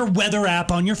 showed your weather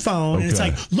app on your phone, and it's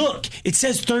Okay. like, look, it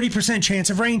says 30% chance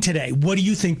of rain today. What do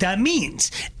you think that means?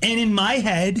 And in my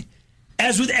head,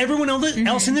 as with everyone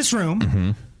else in this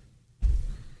room,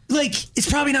 like, it's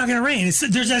probably not going to rain.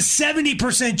 There's a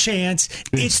 70% chance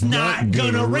it's not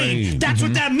going to rain. That's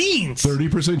what that means.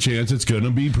 30% chance it's going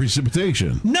to be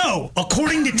precipitation. No,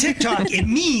 according to TikTok, it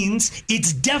means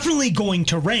it's definitely going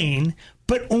to rain,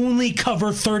 but only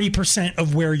cover 30%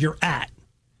 of where you're at.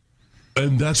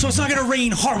 And that's So it's not going to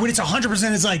rain hard. When it's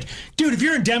 100%, it's like, dude, if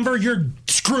you're in Denver, you're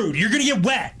screwed. You're going to get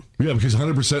wet. Yeah, because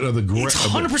 100% of the It's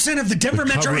 100% of the Denver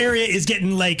metro area is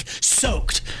getting like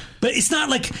soaked. But it's not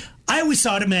like, I always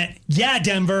thought it meant, yeah,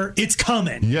 Denver, it's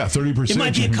coming. Yeah, 30%. It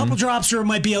might be a couple drops or it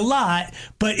might be a lot,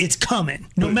 but it's coming.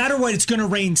 No matter what, it's going to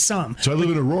rain some. So I live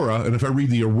in Aurora, and if I read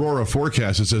the Aurora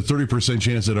forecast, it says 30%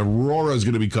 chance that Aurora is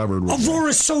going to be covered with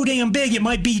Aurora's so damn big, it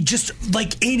might be just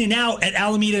like in and out at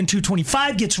Alameda and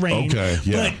 225 gets rain. Okay,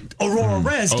 yeah. But Aurora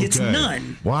Res gets Okay.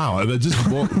 none. Wow, that just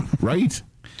right?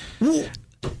 Well,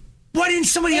 why didn't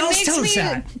somebody It else makes tell me us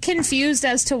that? confused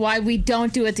as to why we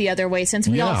don't do it the other way, since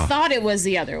we all Yeah. thought it was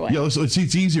the other way. Yeah, it's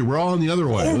easier. We're all on the other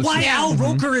way. Or Let's why just- Al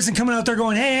Roker isn't coming out there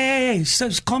going, hey,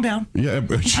 just calm down. Yeah,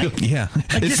 Yeah. this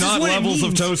It's is not what it levels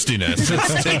of means. toastiness.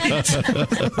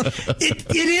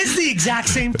 It is the exact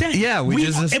same thing. Yeah,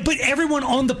 but everyone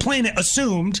on the planet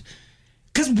assumed,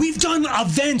 because we've done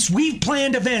events, we've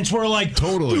planned events where we're like,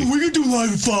 Totally. "Dude, we can do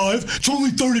live at 5. It's only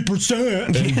 30%.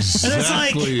 And it's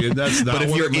like, Exactly, and that's not But if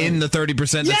what you're it meant. in the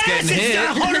 30% that's yes, getting it's hit,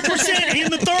 100%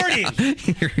 in the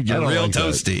 30. you're don't real like that.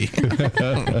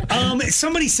 toasty.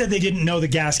 Somebody said they didn't know the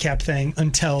gas cap thing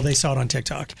until they saw it on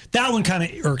TikTok. That one kind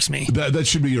of irks me. That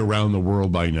should be around the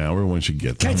world by now. Everyone should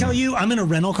get that. Can I tell you, I'm in a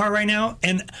rental car right now,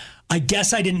 and I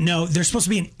guess I didn't know there's supposed to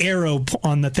be an arrow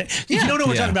on the thing. If you don't know what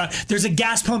we're talking about, there's a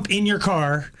gas pump in your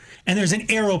car, and there's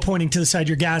an arrow pointing to the side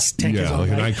your gas tank is Yeah, on. like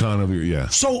an right? icon of your, yeah.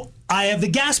 So I have the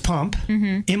gas pump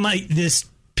in this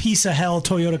piece of hell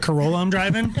Toyota Corolla I'm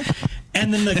driving,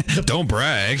 and then the Don't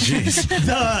brag.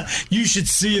 Jeez. you should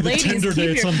see the Ladies, Tinder keep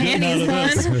dates your I'm getting out of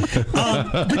panties this.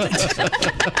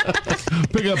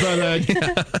 Pick up that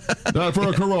egg. Not for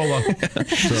a Corolla.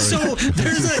 So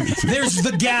there's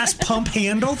the gas pump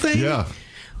handle thing. Yeah.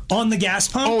 On the gas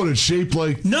pump. Oh, and it's shaped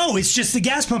like. No, it's just the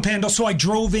gas pump handle. So I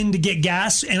drove in to get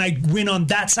gas, and I went on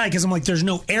that side because I'm like, there's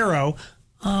no arrow.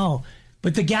 Oh,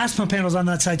 but the gas pump handle's on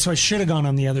that side, so I should have gone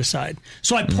on the other side.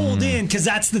 So I pulled in because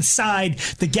that's the side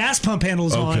the gas pump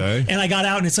handle's on, Okay. and I got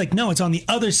out, and it's like, no, it's on the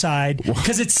other side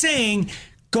because it's saying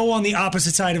go on the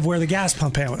opposite side of where the gas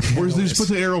pump handle Where's they is. just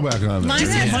put the arrow back on there? Mine Yeah.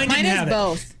 has, Mine didn't mine has have it.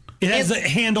 both. It has the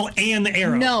handle and the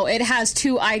arrow. No, it has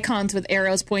 2 icons with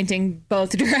arrows pointing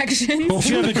both directions.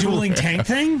 Do you have a dueling tank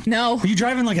thing? No. Are you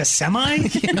driving like a semi?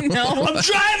 No. I'm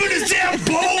driving a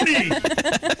Zamboni!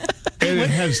 And it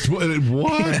has what?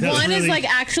 One is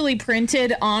like actually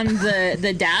printed on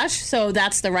the dash, so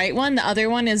that's the right one. The other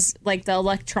one is like the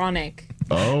electronic.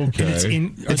 Okay.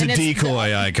 It's a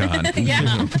decoy icon.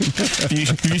 Yeah.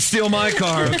 If you steal my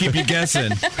car, I'll keep you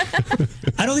guessing.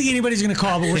 I don't think anybody's going to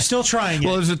call, but we're still trying it.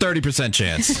 Well, there's a 30%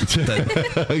 chance.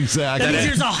 Exactly. That means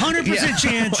there's a 100%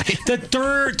 chance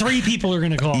that 3 people are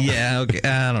going to call. Yeah, okay.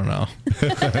 I don't know.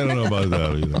 I don't know about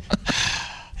that either.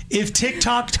 If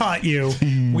TikTok taught you,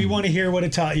 we want to hear what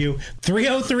it taught you.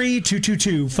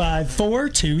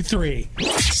 303-222-5423.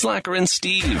 Slacker and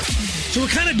Steve. So we're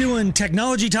kind of doing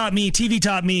technology taught me, TV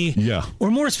taught me. Yeah.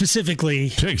 Or more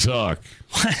specifically, TikTok.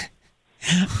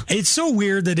 It's so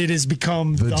weird that it has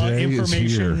become the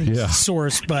information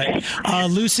source. But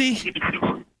Lucy?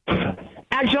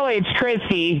 Actually, it's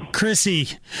Chrissy.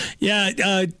 Yeah,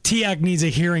 Tiak needs a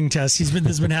hearing test. This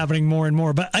has been happening more and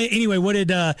more. But anyway, what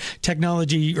did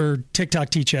technology or TikTok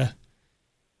teach you?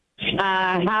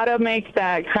 How to make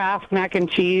that Kraft mac and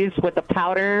cheese with the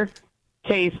powder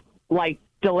taste like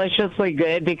deliciously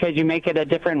good because you make it a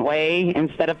different way.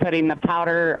 Instead of putting the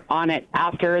powder on it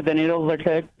after the noodles are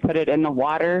cooked, put it in the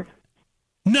water.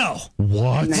 No.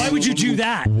 What? Why would you do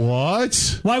that?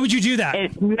 What? Why would you do that?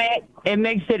 It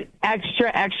makes it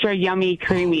extra yummy,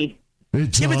 creamy.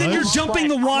 It does? Yeah, but then you're dumping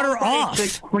the water off.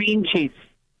 It's the cream cheese.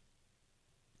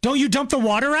 Don't you dump the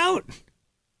water out?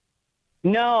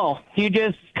 No, you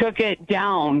just cook it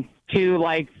down to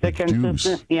like the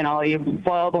consistent, you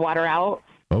boil the water out.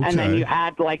 Okay. And then you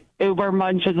add like uber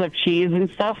bunches of cheese and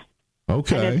stuff.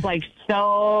 Okay. And it's like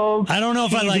so I don't know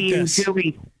if I like cheesy and this.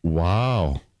 gooey.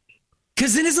 Wow.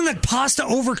 Because then isn't the pasta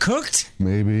overcooked?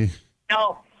 Maybe.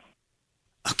 No.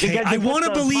 Okay, Because I you put want to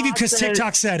the believe you because pasta-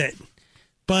 TikTok said it.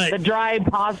 But The dried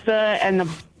pasta and the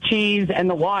cheese and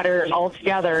the water all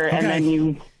together, and then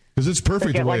you... Because it's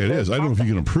perfect the way it is. I don't know if you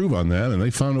can improve on that, and they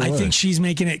found a way. I think she's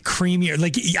making it creamier.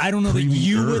 Like, I don't know that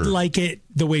you would like it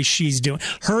the way she's doing.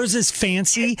 Hers is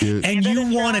fancy, and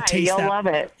you want to taste You'll that. love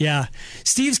it. Yeah.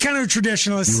 Steve's kind of a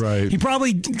traditionalist. Right. He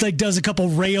probably like does a couple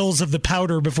rails of the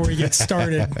powder before he gets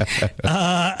started.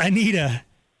 Anita.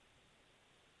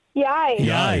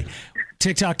 Yeah.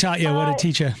 TikTok taught you. What did it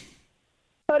teach you?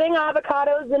 Putting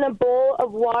avocados in a bowl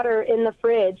of water in the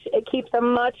fridge. It keeps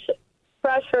them much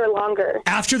fresher longer.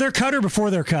 After they're cut or before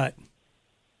they're cut?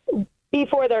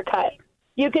 Before they're cut.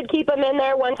 You could keep them in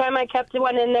there. One time I kept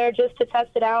one in there just to test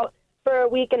it out for a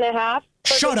week and a half.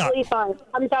 Shut up. Fine.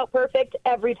 Comes out perfect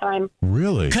every time.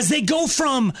 Really? Because they go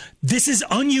from this is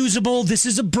unusable, this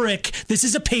is a brick, this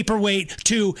is a paperweight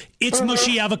to it's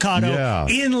mushy avocado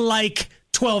in like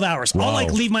 12 hours. Wow. I'll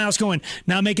like leave my house going,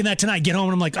 now I'm making that tonight. Get home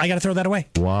and I'm like, I got to throw that away.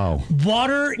 Wow.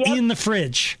 Water in the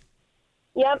fridge.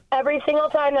 Yep. Every single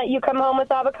time that you come home with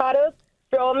avocados,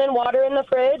 throw them in water in the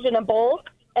fridge in a bowl,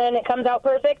 and it comes out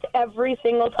perfect every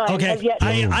single time. Okay.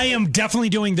 I am definitely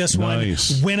doing this one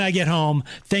when I get home.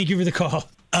 Thank you for the call.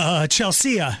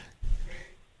 Chelsea.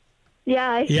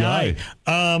 Yeah.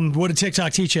 What did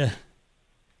TikTok teach you? It's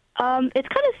kind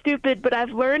of stupid, but I've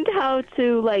learned how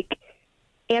to like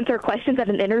answer questions at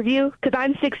an interview because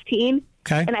I'm 16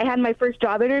 and I had my first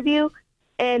job interview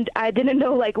and I didn't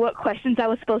know like what questions I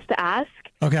was supposed to ask.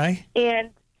 Okay. And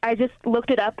I just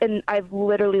looked it up and I've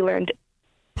literally learned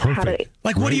how to.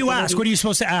 Like, what do you ask? What are you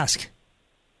supposed to ask?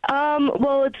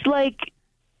 Well, it's like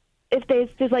if there's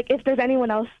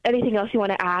anything else you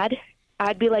want to add,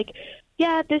 I'd be like,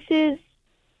 yeah, this is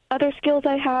other skills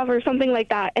I have or something like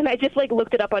that. And I just like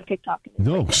looked it up on TikTok.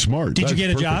 No, smart. Did you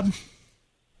get a job?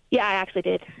 Yeah, I actually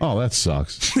did. Oh, that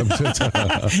sucks.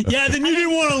 Yeah, then you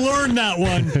didn't want to learn that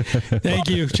one. Thank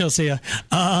you, Chelsea.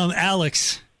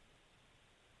 Alex.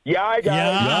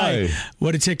 Guys.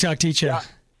 What did TikTok teach you? Yeah.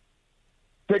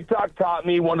 TikTok taught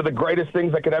me one of the greatest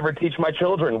things I could ever teach my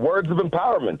children, words of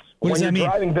empowerment. What does that mean? When you're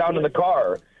driving down in the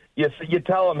car, you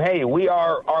tell them, hey, we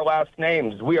are our last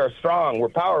names. We are strong. We're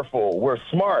powerful. We're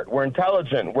smart. We're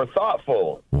intelligent. We're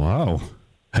thoughtful. Wow.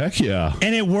 Heck yeah.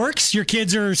 And it works? Your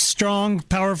kids are strong,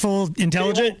 powerful,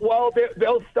 intelligent?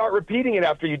 They'll start repeating it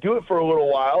after you do it for a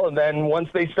little while, and then once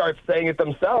they start saying it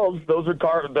themselves, those are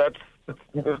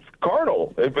it's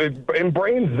carnal. It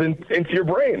inbrains into your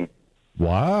brain.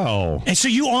 Wow. And so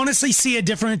you honestly see a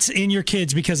difference in your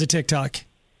kids because of TikTok?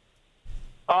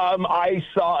 I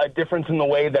saw a difference in the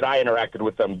way that I interacted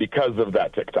with them because of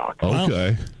that TikTok.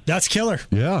 Okay. Wow. That's killer.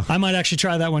 Yeah. I might actually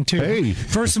try that one too. Hey.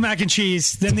 First the mac and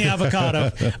cheese, then the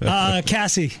avocado.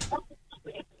 Cassie.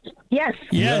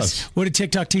 Yes. What did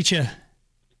TikTok teach you?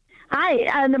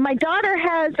 Hi, my daughter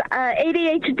has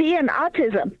ADHD and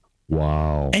autism.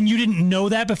 Wow. And you didn't know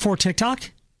that before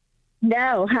TikTok?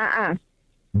 No,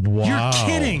 Wow. You're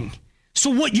kidding. So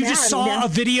what, you just saw a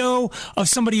video of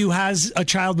somebody who has a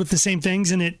child with the same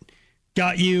things and it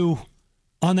got you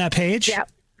on that page? Yep.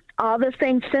 All the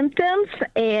same symptoms,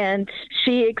 and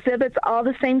she exhibits all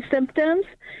the same symptoms.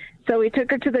 So we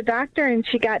took her to the doctor and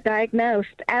she got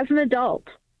diagnosed as an adult.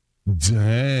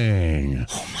 Dang.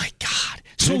 Oh my God.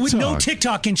 So with no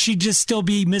TikTok, can she just still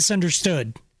be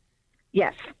misunderstood?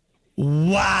 Yes.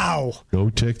 Wow. Go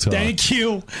TikTok. Thank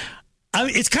you. I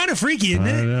mean, it's kind of freaky, isn't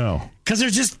it? I know. Because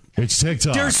it's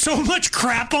TikTok. There's so much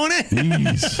crap on it.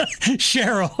 Jeez.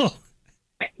 Cheryl.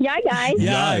 Yeah, guys.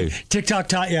 Yeah. TikTok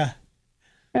taught you.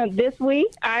 This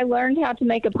week, I learned how to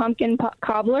make a pumpkin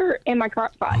cobbler in my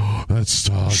crock pot.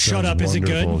 Shut up. Is it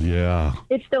good? Yeah.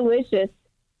 It's delicious.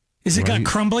 Is it got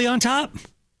crumbly on top?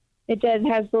 It does.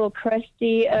 Has a little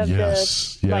crusty of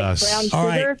the like brown sugar. All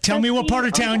right. Tell me what part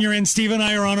of town you're in. Steve and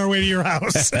I are on our way to your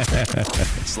house.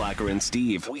 Slacker and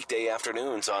Steve, weekday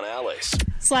afternoons on Alice.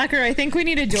 Slacker, I think we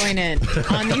need to join in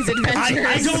on these adventures.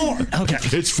 I don't. Okay.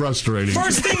 It's frustrating.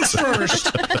 First things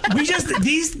first. We just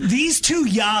these two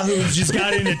yahoos just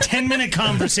got in a 10-minute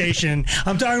conversation.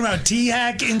 I'm talking about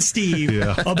T-Hack and Steve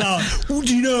about. Oh,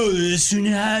 do you know this in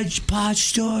the pot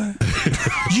store?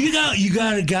 You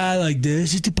got a guy like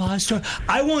this at the pot store.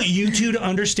 I want you two to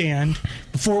understand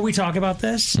before we talk about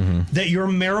this that your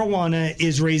marijuana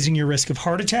is raising your risk of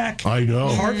heart attack,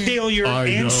 heart failure,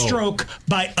 and stroke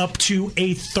by up to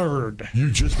a third.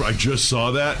 I just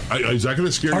saw that. Is that going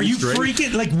to scare you? Are you straight?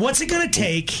 freaking? Like, what's it going to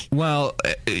take? Well,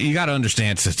 you got to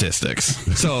understand statistics.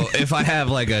 So if I have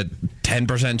like a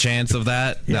 10% chance of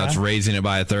that, now it's raising it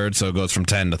by a third, so it goes from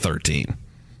 10 to 13.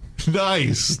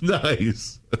 Nice.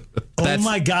 Oh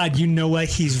my God! You know what?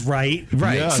 He's right.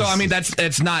 Right. Yes. So I mean,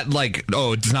 it's not like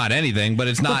it's not anything, but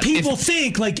it's not. But people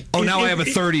think like now I have a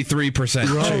 33%.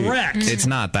 Correct. It's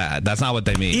not that. That's not what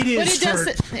they mean. It is for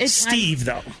Steve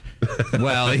though.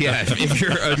 Well, yeah. If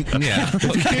you're,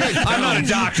 I'm not a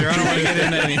doctor. I don't want to get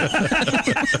into any.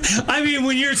 I mean,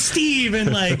 when you're Steve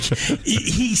and like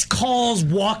he calls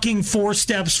walking 4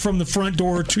 steps from the front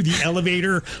door to the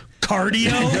elevator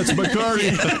cardio. That's my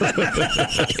cardio.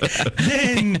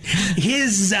 Then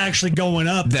his is actually going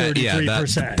up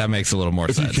 33%. That makes a little more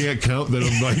sense. If you can't count, then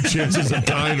my chances of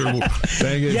dying are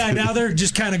dang it. Yeah, now they're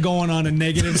just kind of going on a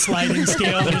negative sliding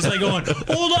scale. They're just like going,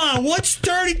 hold on, what's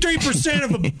 33%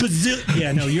 of a bazillion?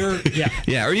 Yeah, no,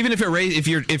 Yeah, or even if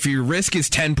if your risk is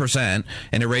 10%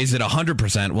 and it raised it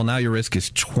 100%, well, now your risk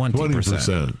is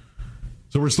 20%.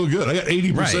 So we're still good. I got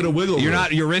 80% of wiggle room.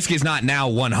 Your risk is not now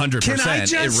 100%. Can I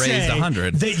just it raised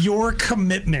 100. That your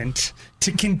commitment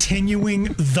to continuing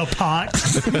the pot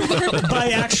by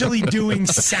actually doing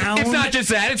sound. It's not just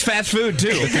that; it's fast food too.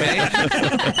 Okay,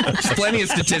 there's plenty of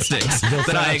statistics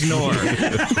that I ignore.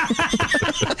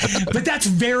 But that's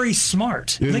very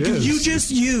smart. If you just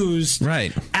use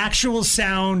actual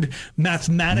sound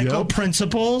mathematical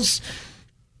principles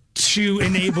to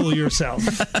enable yourself.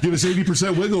 Give us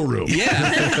 80% wiggle room.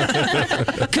 Yeah.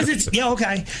 Because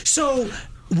okay. So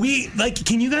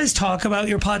can you guys talk about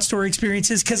your pot store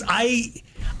experiences? Because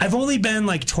I've only been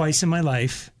like twice in my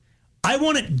life. I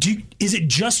want to is it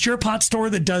just your pot store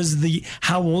that does the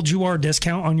how old you are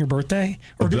discount on your birthday?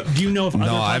 Or do you know if other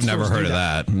pot I've never stores heard do of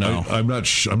that. No. I'm not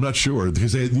sure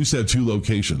because they used to have 2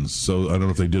 locations, so I don't know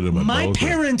if they did them at my both.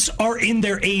 parents are in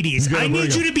their 80s. I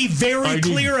need you to be very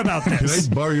clear about this.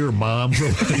 Can I borrow your mom?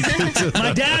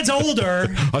 My dad's older,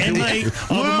 and my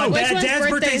dad's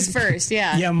birthday's first.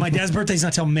 Yeah, my dad's birthday's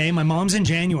not till May. My mom's in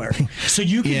January, so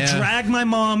you can drag my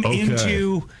mom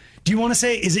into. Do you want to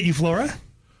say? Is it Euflora?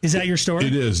 Is that your store?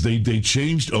 It is. They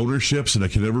changed ownerships, and I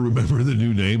can never remember the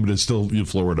new name, but it's still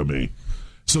Florida to me.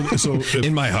 So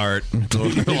in my heart, it'll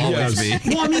always be.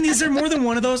 Well, I mean, is there more than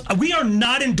one of those? We are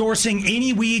not endorsing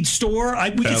any weed store.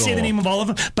 We can say the name of all of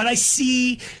them, but I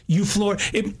see Florida.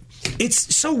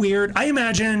 It's so weird. I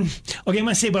imagine, I'm going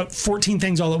to say about 14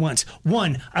 things all at once.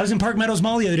 One, I was in Park Meadows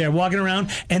Mall the other day, walking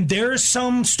around, and there's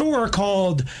some store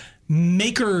called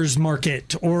Maker's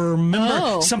Market or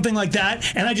something like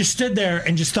that, and I just stood there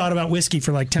and just thought about whiskey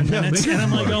for like 10 minutes, and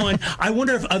I'm like going, I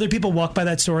wonder if other people walk by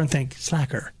that store and think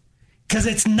slacker, because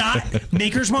it's not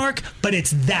Maker's Mark, but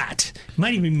it's that. It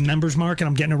might even be Members Mark, and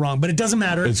I'm getting it wrong, but it doesn't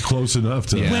matter. It's close enough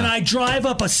to when I drive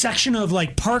up a section of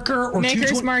like Parker or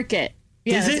Maker's Market.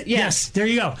 Is it? Yes. There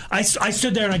you go. I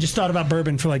stood there and I just thought about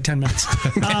bourbon for like 10 minutes.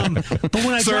 But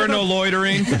when I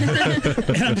loitering.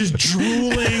 and I'm just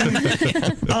drooling.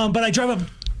 But I drive up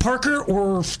Parker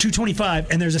or 225,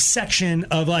 and there's a section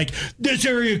of like this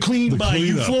area cleaned by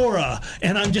Flora,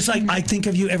 and I'm just like, I think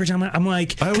of you every time. I'm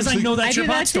like, because I know that's your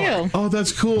pot store. Oh,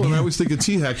 that's cool. And I always think of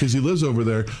T-Hack because he lives over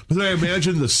there. But then I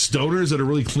imagine the stoners that are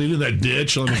really cleaning that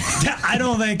ditch. I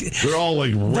don't think they're all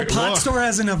like the pot store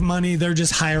has enough money. They're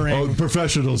just hiring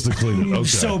professionals to clean it. Okay.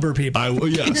 Sober people.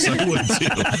 Yes, I would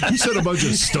too. You said a bunch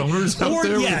of stoners out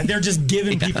there. Yeah, they're just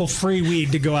giving people free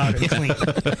weed to go out and clean,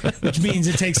 which means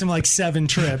it takes them like 7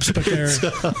 trips.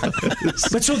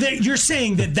 But so you're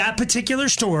saying that particular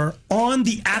store on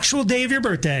the actual day of your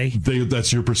birthday,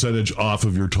 that's your percentage off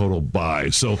of your total buy.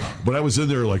 So when I was in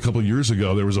there like a couple of years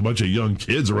ago, there was a bunch of young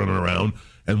kids running around.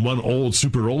 And one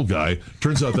super old guy.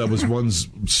 Turns out that was one's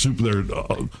super.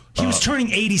 He was turning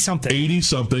 80-something.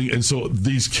 80-something, and so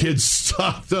these kids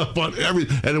stocked up on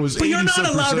everything, and it was. But you're not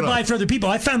allowed to buy for other people.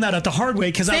 I found that out the hard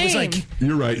way because I was like,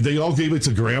 "You're right." They all gave it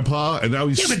to Grandpa, and now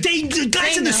he's. Yeah, but the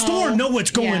guys in the store know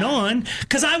what's going on.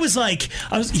 Because I was like,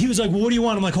 he was like, well, "What do you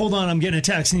want?" I'm like, "Hold on, I'm getting a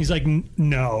text," and he's like,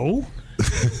 "No."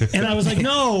 And I was like,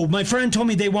 no, my friend told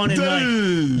me they wanted like,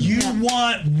 you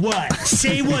want what?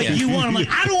 Say what you want. I'm like,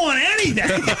 I don't want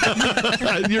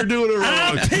anything. You're doing it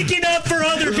wrong. I'm picking up for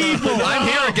other people. I'm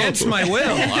here against my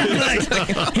will. I'm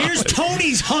like, here's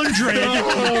Tony's 100.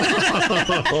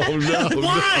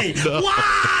 Why? No.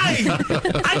 Why?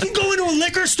 I can go into a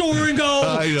liquor store and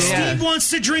go, Steve wants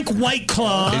to drink White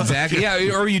Claw. Exactly.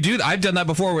 Yeah, or you do. I've done that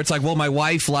before where it's like, well, my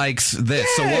wife likes this,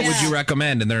 so what would you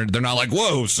recommend? And they're not like,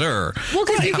 whoa, sir. Well,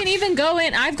 because you can even go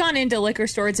in. I've gone into liquor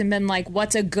stores and been like,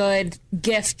 "What's a good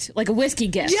gift? Like a whiskey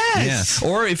gift?" Yes. Yeah.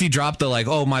 Or if you drop the like,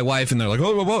 "Oh, my wife," and they're like,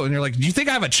 "Oh, whoa, whoa," and you're like, "Do you think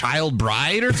I have a child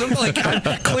bride or something?" Like,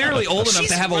 I'm clearly old enough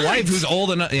to have a wife who's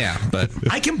old enough. Yeah, but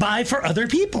I can buy for other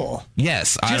people.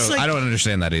 Yes, I don't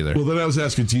understand that either. Well, then I was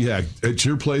asking T-Hack, at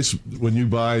your place when you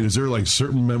buy, is there like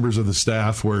certain members of the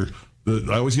staff where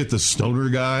I always get the stoner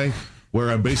guy? Where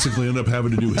I basically end up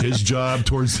having to do his job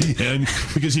towards the end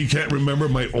because he can't remember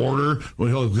my order. When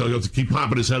he'll keep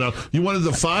popping his head out. You wanted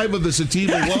the 5 of the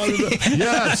sativa?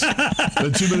 Yes.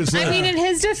 And 2 minutes later. I mean, in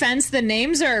his defense, the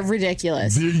names are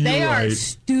ridiculous. They are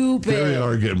stupid. They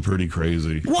are getting pretty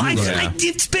crazy. Well,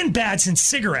 it's been bad since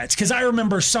cigarettes because I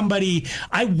remember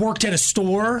I worked at a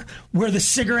store where the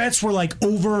cigarettes were like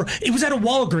over. It was at a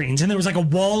Walgreens and there was like a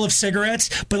wall of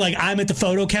cigarettes, but like I'm at the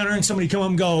photo counter and somebody come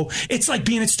and go. It's like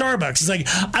being at Starbucks. It's like,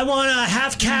 I want a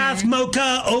half calf,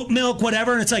 mocha, oat milk,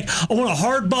 whatever. And it's like, I want a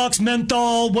hard box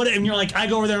menthol. And you're like, I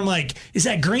go over there. I'm like, is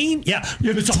that green? Yeah.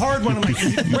 If it's a hard one, I'm like,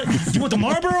 do you want the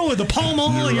Marlboro or the Pall Mall?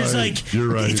 And you're just like,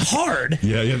 you're right. It's hard.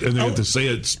 Yeah. And they have to say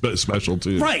it special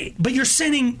too. Right. But you're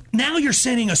sending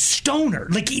a stoner.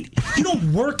 Like, you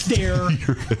don't work there.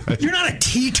 You're not a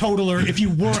teetotaler if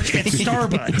you work at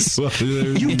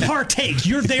Starbucks. You partake.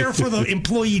 You're there for the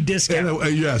employee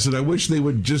discount. Yes. And I wish they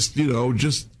would just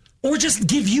or just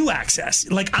give you access.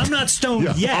 Like, I'm not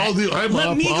stoned yet.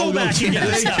 Let me go back and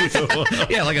get stuff.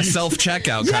 Yeah, like a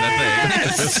self-checkout kind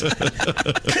of thing.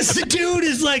 Because the dude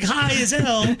is like high as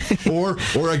hell. Or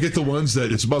I get the ones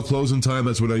that it's about closing time.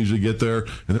 That's when I usually get there.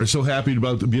 And they're so happy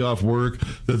about to be off work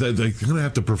that they're going to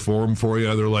have to perform for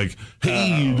you. They're like,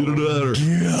 hey,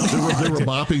 they were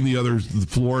mopping the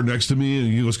floor next to me.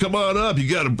 And he goes, come on up. You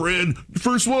got a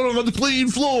first one on the clean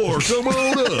floor. Come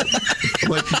on up. I'm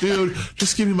like, dude,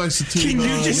 just give me my sativa. Can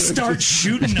you just start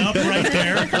shooting up right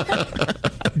there?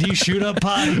 Do you shoot up,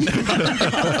 Potty?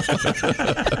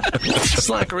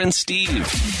 Slacker and Steve.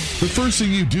 The first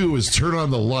thing you do is turn on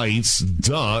the lights,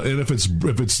 duh. And if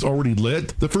it's already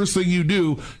lit, the first thing you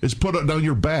do is put down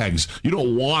your bags. You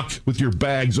don't walk with your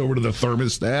bags over to the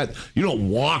thermostat. You don't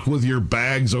walk with your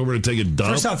bags over to take a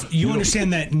dump. First off, you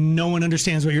understand that no one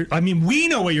understands what I mean, we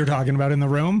know what you're talking about in the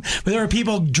room, but there are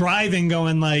people driving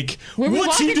going like,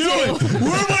 what's he doing?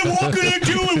 Where am I walking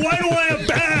into and why do I have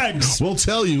bags? We'll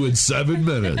tell you in 7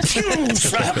 minutes.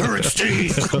 Slacker and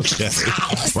Steve. Okay.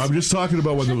 Well, I'm just talking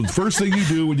about the first thing you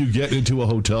do when you get into a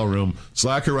hotel room.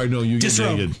 Slacker, I know you get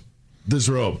naked.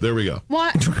 Disrobe. There we go.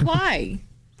 Why?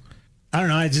 I don't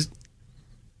know. I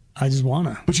just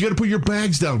wanna. But you got to put your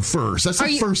bags down first. That's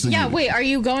the first thing. Yeah. Wait. Are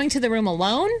you going to the room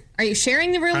alone? Are you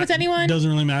sharing the room with anyone? Doesn't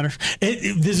really matter.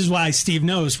 This is why Steve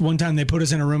knows. One time they put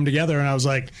us in a room together, and I was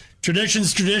like,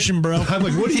 "Tradition's tradition, bro." I'm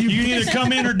like, "What do you? You either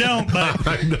come in or don't." But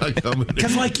I'm not coming.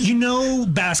 Because,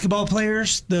 basketball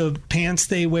players, the pants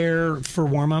they wear for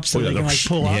warm ups, so they can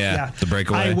pull up. Yeah, the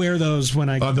breakaway. I wear those when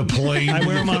on the plane. I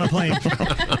wear them on a plane.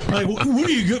 Like, what are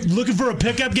you looking for a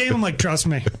pickup game? I'm like, trust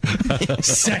me.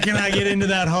 Second I get into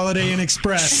that Holiday Inn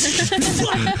Express,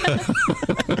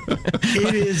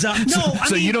 it is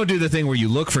So you don't do the thing where you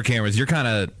look for cameras. You're kind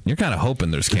of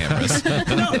hoping there's cameras.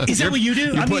 No, is that what you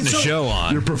do? You're putting a show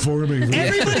on. You're performing. performing.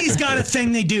 Everybody's got a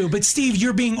thing they do, but Steve,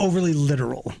 you're being overly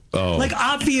literal. Oh. Like,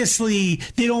 obviously,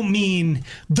 they don't mean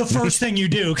the first thing you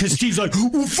do, because Steve's like,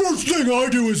 well, first thing I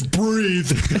do is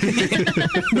breathe.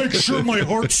 Make sure my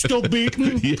heart's still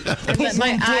beating. Yeah. Let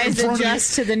my eyes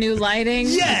adjust to the new lighting.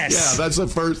 Yes. Yeah, that's the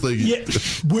first thing. Yeah.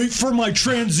 Wait for my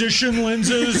transition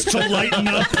lenses to lighten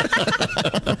up.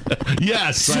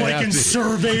 Yes. So I can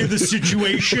survey the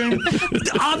situation.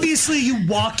 Obviously, you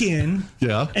walk in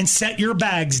and set your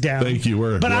bags down. Thank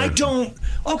you. But I don't.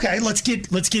 Okay, let's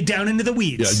get down into the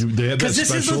weeds. Yeah, they have that because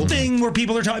this is the thing where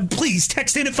people are talking. Please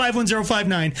text in at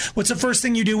 51059. What's the first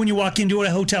thing you do when you walk into a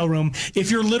hotel room?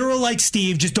 If you're literal like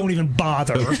Steve, just don't even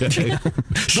bother. Okay.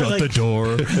 Shut the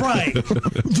door. Right.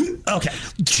 Okay.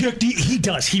 Check. He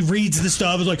does. He reads the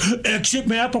stuff. It's like exit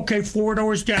map. Okay, 4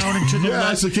 doors down into the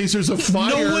left. in case there's a fire.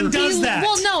 No one does that.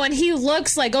 Well, no, and he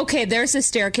looks like, okay, there's a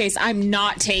staircase I'm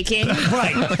not taking.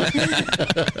 Right.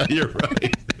 You're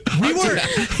right.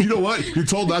 You know what? You're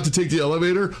told not to take the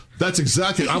elevator. That's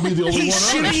exactly. I'll be the only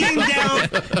He's one on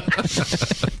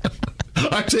shitting it.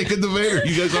 I'm taking the Vader.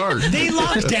 You guys aren't. They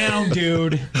lock down,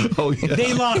 dude. Oh, yeah.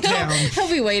 They lock down. He'll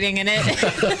be waiting in it.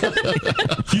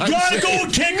 You gotta go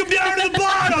and take him down to the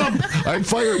bottom. I'm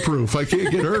fireproof. I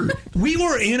can't get hurt. We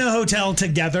were in a hotel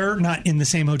together, not in the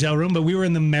same hotel room, but we were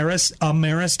in the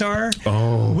Maristar.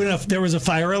 Oh. When there was a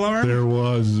fire alarm. There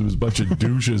was a bunch of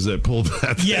douches that pulled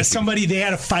that thing. Yeah, they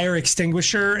had a fire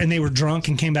extinguisher, and they were drunk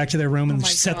and came back to their room and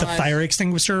set the fire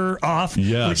extinguisher off,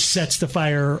 which sets the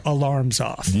fire alarms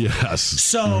off. Yes.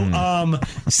 So,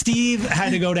 Steve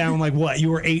had to go down, like, what?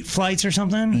 You were 8 flights or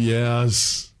something?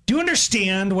 Yes. Do you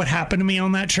understand what happened to me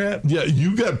on that trip? Yeah,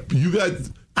 you got.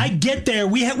 I get there.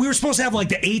 We were supposed to have like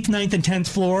the 8th, 9th, and 10th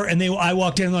floor, and I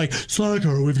walked in like,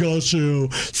 Slacker, we've got you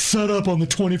set up on the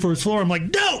 21st floor. I'm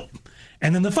like, no.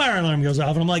 And then the fire alarm goes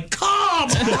off, and I'm like, come on!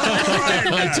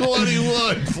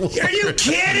 21. Are you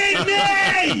kidding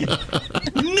me?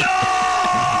 No!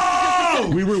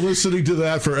 We were listening to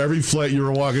that for every flight you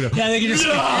were walking up. Yeah, they could just,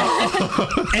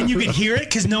 and you could hear it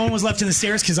because no one was left in the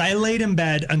stairs because I laid in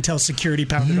bed until security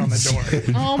pounded on the door.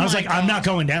 I was like, I'm not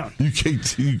going down. You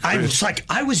can't. I was like,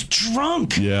 I was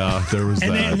drunk. Yeah, there was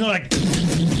and that. And then they're like,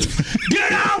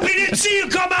 get out! We didn't see you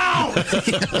come out.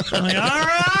 I'm like, all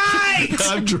right.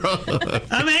 I'm drunk.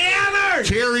 I'm hammered.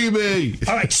 Carry me.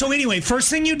 All right. So anyway, first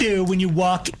thing you do when you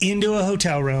walk into a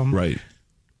hotel room, right?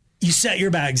 You set your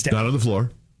bags down. Not on the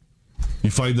floor. You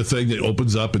find the thing that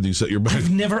opens up and you set your bag. I've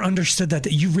never understood that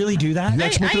you really do that. I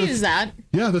use that.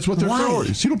 Yeah, that's what they're for.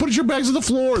 You don't put your bags on the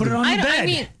floor. Put it on the bed. I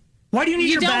mean, why do you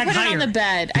need your bag higher? You don't put it on the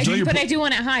bed. I do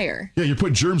want it higher. Yeah, you're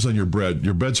putting germs on your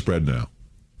bedspread now.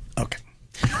 Okay.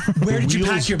 Where did you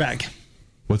pack your bag?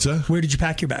 What's that? Where did you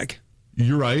pack your bag?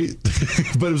 You're right,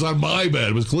 but it was on my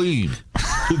bed. It was clean.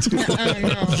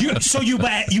 So you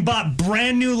bought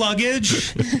brand new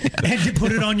luggage and you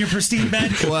put it on your pristine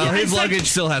bed? Well, his luggage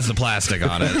still has the plastic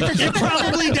on it. It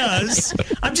probably does.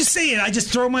 I'm just saying, I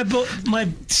just throw my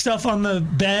stuff on the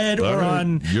bed or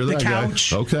on the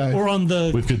couch. Okay. Or on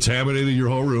the... We've contaminated your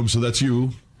whole room, so that's you.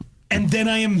 And then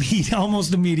I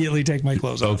almost immediately take my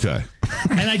clothes off. Okay.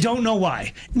 And I don't know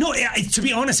why. No, to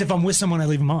be honest, if I'm with someone, I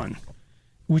leave them on.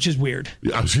 Which is weird.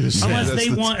 Yeah, I was going to say.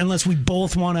 Unless we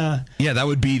both want to. Yeah, that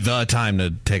would be the time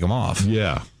to take them off.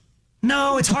 Yeah.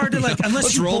 No, it's hard to unless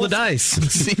Let's you roll both, the dice.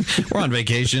 See, we're on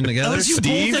vacation together. Unless you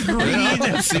Steve. both agree.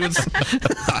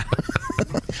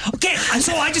 Okay,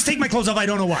 so I just take my clothes off. I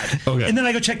don't know why. Okay. And then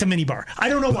I go check the minibar. I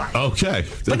don't know why. Okay.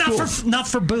 But not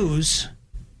for booze.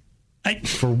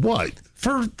 For what?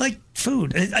 For like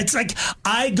food. It's like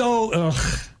I go.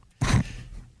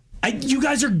 You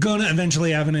guys are gonna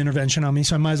eventually have an intervention on me,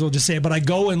 so I might as well just say it. But I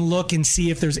go and look and see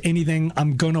if there's anything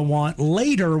I'm gonna want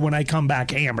later when I come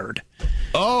back hammered.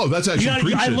 Oh, that's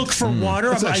actually I look for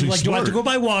water. That's do I have to go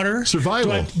buy water?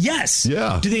 Survival. Yes.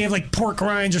 Yeah. Do they have like pork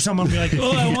rinds or something? I'll be like,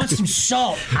 oh, I want some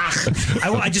salt.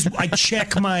 I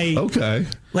check my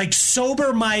like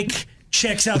sober Mike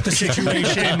checks out the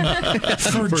situation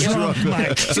for drunk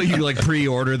Mike. So you like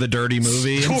pre-order the dirty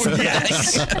movie?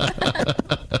 Yes.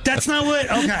 That's not what.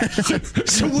 Okay.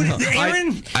 So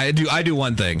Aaron? I do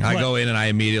one thing. I go in and I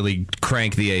immediately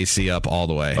crank the AC up all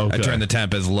the way. Okay. I turn the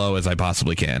temp as low as I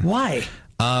possibly can. Why?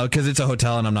 Because it's a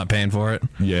hotel and I'm not paying for it.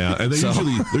 Yeah, and they're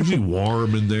usually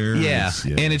warm in there. Yeah.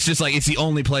 And it's just like it's the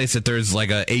only place that there's like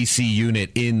a AC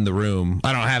unit in the room.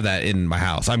 I don't have that in my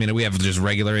house. I mean, we have just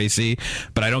regular AC,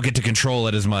 but I don't get to control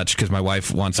it as much because my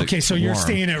wife wants it. Okay, so you're warm.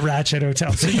 staying at Ratchet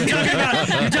Hotel. So you're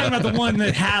talking about the one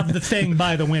that have the thing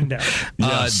by the window.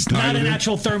 Yes. Not an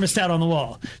actual thermostat on the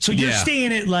wall. So you're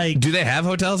staying at like. Do they have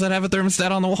hotels that have a thermostat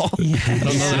on the wall? Yeah. I don't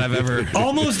know that I've ever.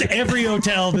 Almost every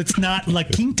hotel that's not La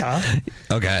Quinta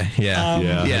Okay, yeah.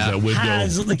 That window.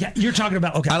 has, like, you're talking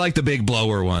about, okay. I like the big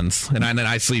blower ones, and then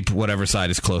I sleep whatever side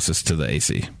is closest to the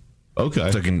AC.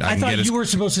 Okay. So I thought you were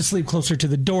supposed to sleep closer to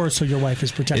the door so your wife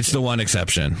is protected. It's the one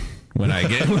exception when I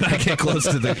get close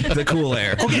to the cool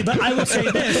air. Okay, but I would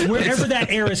say this: wherever that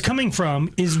air is coming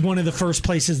from is one of the first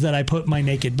places that I put my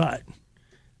naked butt.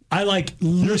 I like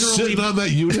literally. You're sitting on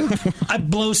that unit? I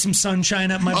blow some sunshine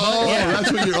up my butt. Oh,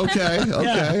 that's what you're.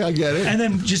 Okay, I get it. And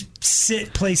then just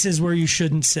sit places where you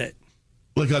shouldn't sit.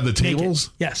 Like on the tables?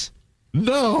 Naked. Yes.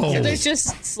 No. So there's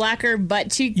just slacker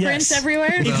butt cheek prints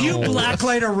everywhere. If you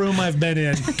blacklight a room I've been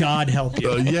in, God help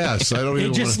you. Yes, I don't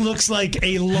even. It just looks like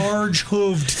a large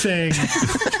hooved thing.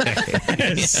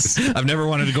 Yes. I've never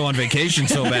wanted to go on vacation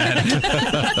so bad.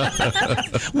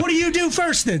 What do you do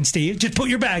first then, Steve? Just put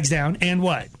your bags down and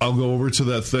what? I'll go over to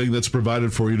that thing that's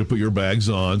provided for you to put your bags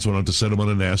on, so I don't have to set them on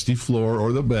a nasty floor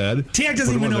or the bed. Tiak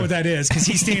doesn't even know what that is because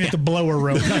he's staying at the blower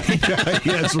room. They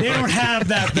don't have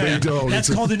that there. They don't.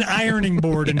 That's called an ironing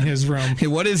board in his room. Hey,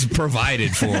 what is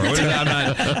provided for? I'm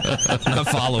not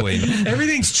following.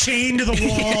 Everything's chained to the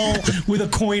wall with a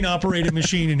coin-operated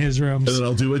machine in his room. And then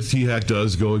I'll do what T-Hack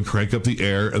does, go and crank up the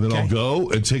air, and then I'll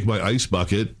go and take my ice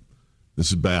bucket.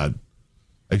 This is bad.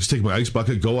 I just take my ice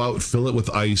bucket, go out, fill it with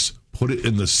ice, put it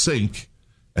in the sink,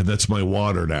 and that's my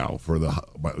water now for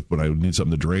when I need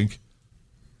something to drink.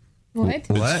 What?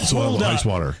 So I have ice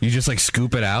water. You just like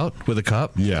scoop it out with a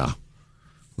cup? Yeah.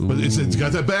 But it's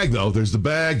got that bag, though. There's the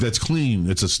bag that's clean.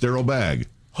 It's a sterile bag.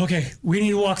 Okay, we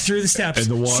need to walk through the steps. And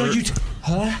the water.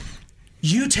 So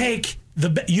you take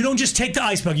you don't just take the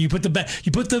ice bucket. You put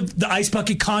the ice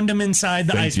bucket condom inside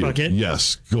the ice bucket.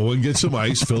 Yes. Go and get some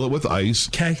ice. Fill it with ice.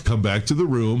 Okay. Come back to the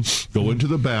room. Go into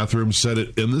the bathroom. Set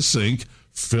it in the sink.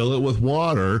 Fill it with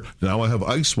water. Now I have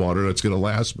ice water that's going to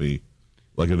last me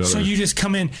like another. So you just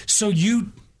come in. So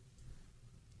you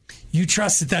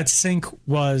trust that sink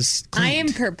was cleaned. I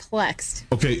am perplexed.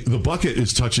 Okay, the bucket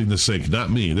is touching the sink, not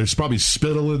me. There's probably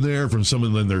spittle in there from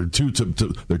someone in their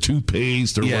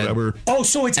toothpaste or whatever. Oh,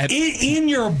 so it's in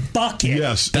your bucket.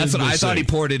 Yes. That's what I thought. He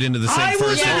poured it into the sink I was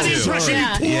first. under the impression he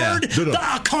poured No.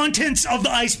 the contents of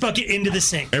the ice bucket into the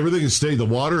sink. Everything is staying. The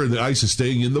water and the ice is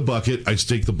staying in the bucket. I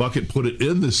take the bucket, put it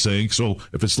in the sink, so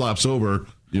if it slops over,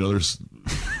 there's...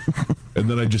 And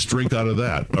then I just drink out of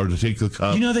that, or to take the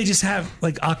cup. They just have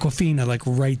like Aquafina, like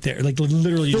right there, like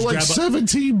literally. They're just like grab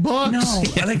 $17. No,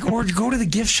 or go to the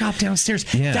gift shop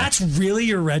downstairs. Yeah. That's really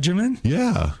your regimen.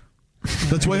 Yeah,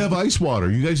 that's why I have ice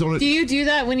water. You guys don't. Do you do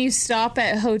that when you stop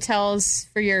at hotels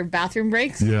for your bathroom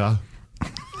breaks? Yeah.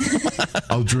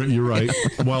 I'll drink. You're right.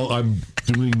 While I'm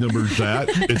doing that,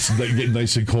 it's getting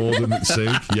nice and cold in the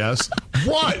sink. Yes.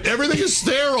 What? Everything is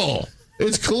sterile.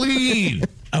 It's clean.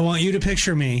 I want you to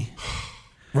picture me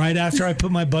right after I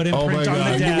put my butt imprint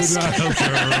on the desk.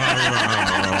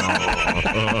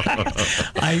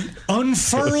 I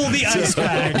unfurl the ice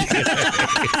bag.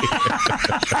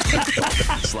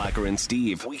 Slacker and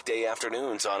Steve, weekday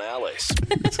afternoons on Alice.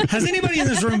 Has anybody in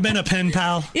this room been a pen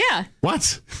pal? Yeah.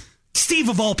 What? Steve,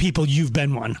 of all people, you've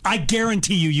been one. I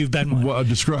guarantee you've been one.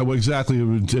 What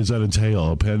exactly does that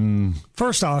entail? A pen?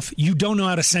 First off, you don't know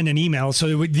how to send an email, so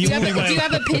do you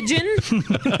have a pigeon?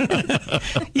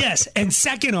 Yes, and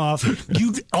second off,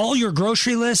 all your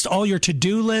grocery list, all your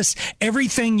to-do list,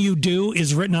 everything you do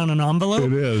is written on an envelope.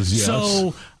 It is, yes.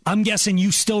 So I'm guessing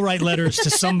you still write letters to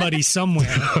somebody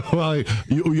somewhere. Well,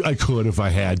 I could if I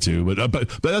had to, but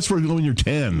that's for when you're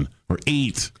 10 or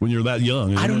 8, when you're that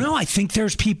young. I don't know. I think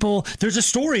there's a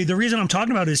story. The reason I'm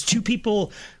talking about it is two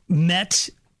people met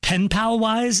pen pal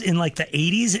wise in like the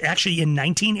 80s, actually in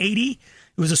 1980. It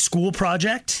was a school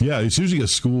project. Yeah, it's usually a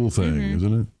school thing,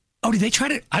 isn't it? Oh, did they try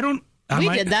to? We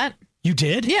did that. You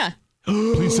did? Yeah.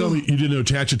 Please tell me you didn't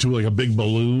attach it to like a big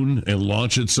balloon and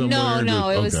launch it somewhere. No,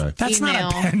 it was That's email.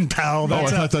 not a pen pal. I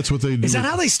thought that's what they do. Is that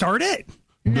how they start it?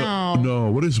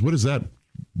 No. What is that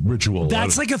ritual?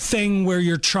 That's like a thing where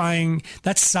you're trying.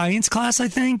 That's science class, I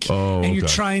think. Oh, and you're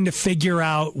trying to figure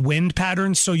out wind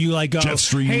patterns. So you like go, Jet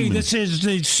stream hey, this is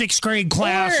the 6th grade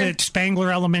class at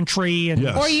Spangler Elementary. And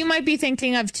Or you might be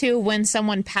thinking of too when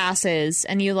someone passes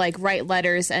and you like write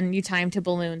letters and you tie them to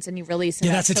balloons and you release them.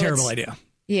 Yeah, that's a terrible idea.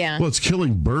 Yeah. Well, it's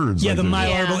killing birds. Yeah, like the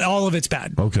mylar, all of it's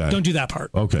bad. Okay. Don't do that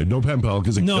part. Okay, no pen pal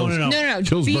because it kills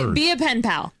birds. Be a pen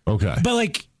pal. Okay. But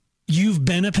like, you've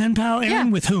been a pen pal, Aaron? Yeah.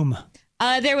 With whom?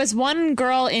 There was one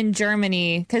girl in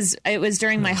Germany because it was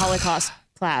during my Holocaust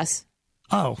class.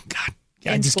 Oh, God.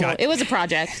 Yeah, in school. It was a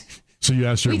project. So you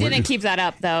asked her. We didn't keep that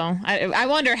up, though. I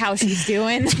wonder how she's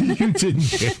doing. You didn't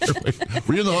care.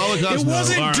 Were you in the Holocaust? It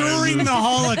wasn't during the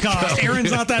Holocaust.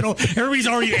 Aaron's not that old. Everybody's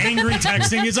already angry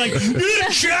texting. It's like, you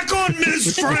didn't check on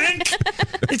Miss Frank.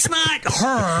 It's not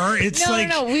her. It's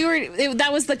No.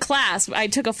 That was the class. I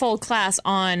took a full class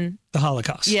on the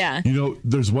Holocaust. Yeah. You know,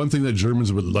 there's one thing that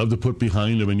Germans would love to put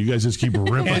behind them, and you guys just keep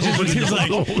ripping. He's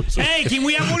like, hey, can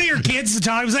we have one of your kids to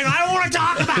talk? He's like, I don't want to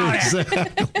talk about it.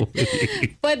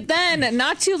 Exactly. But then,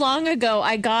 not too long ago,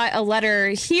 I got a letter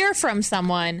here from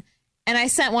someone, and I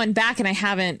sent one back, and I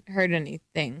haven't heard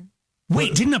anything.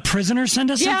 Wait, didn't a prisoner send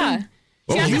us something?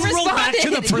 Yeah. You wrote back to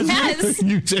the prisoner? Yes.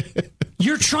 You did.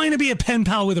 You're trying to be a pen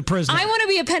pal with a prisoner. I want to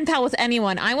be a pen pal with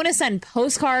anyone. I want to send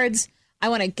postcards. I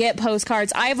want to get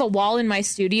postcards. I have a wall in my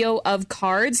studio of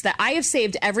cards that I have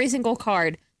saved every single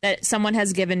card that someone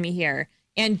has given me here.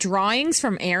 And drawings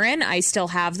from Aaron, I still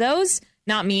have those.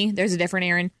 Not me. There's a different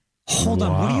Aaron. Hold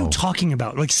on. What are you talking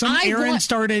about? Like Aaron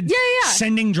started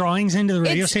sending drawings into the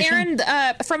radio station? It's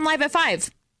Aaron from Live at 5.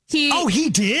 He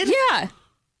did? Yeah.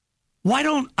 Why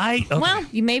don't I? Okay. Well,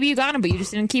 maybe you got him, but you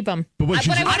just didn't keep him. But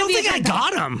I don't think I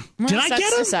got him. Well, did I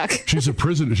get him? Suck. She's a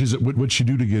prisoner. What'd she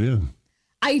do to get in?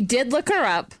 I did look her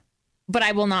up, but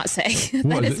I will not say.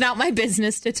 That is not my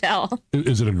business to tell.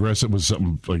 Is it aggressive? Was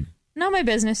something like? Not my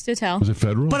business to tell. Was it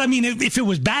federal? But I mean, if it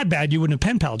was bad, you wouldn't have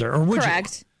pen palled her, or would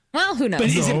Correct. you? Well, who knows? But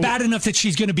is it bad enough that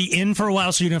she's going to be in for a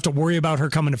while, so you don't have to worry about her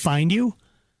coming to find you?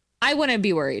 I wouldn't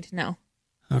be worried. No.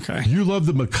 Okay. You love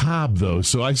the macabre, though,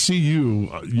 so I see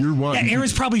you. You're wanting. Yeah,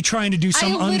 Aaron's probably trying to do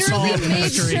some unsolved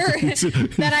mystery. I literally made sure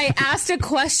that I asked a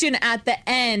question at the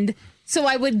end so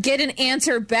I would get an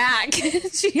answer back.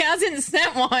 She hasn't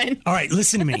sent one. All right,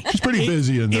 listen to me. She's pretty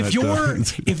busy in that.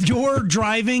 If you're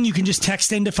driving, you can just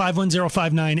text into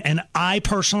 51059, and I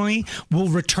personally will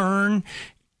return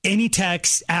any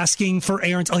text asking for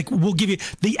Aaron's. Like, we'll give you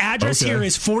the address here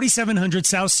is 4700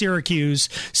 South Syracuse,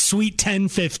 Suite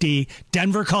 1050,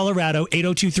 Denver, Colorado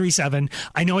 80237.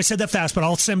 I know I said that fast, but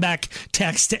I'll send back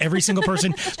text to every single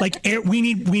person. Like, we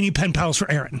need pen pals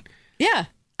for Aaron. Yeah,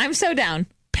 I'm so down.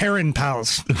 Parent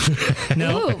pals.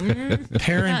 No.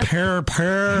 Pair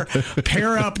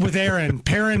up with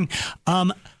Aaron.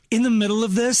 In the middle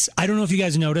of this, I don't know if you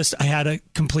guys noticed, I had a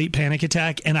complete panic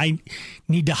attack, and I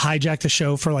need to hijack the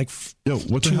show for like 2 minutes.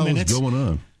 What the hell is going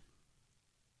on?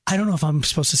 I don't know if I'm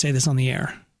supposed to say this on the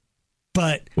air,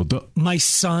 but my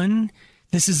son,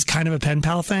 this is kind of a pen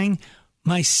pal thing.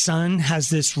 My son has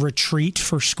this retreat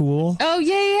for school. Oh,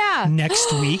 yeah.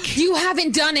 Next week. You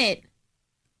haven't done it.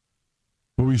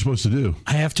 What were you supposed to do?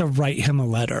 I have to write him a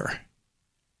letter.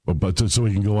 But so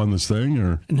he can go on this thing,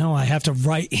 or no? I have to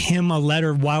write him a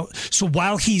letter while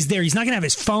he's there. He's not gonna have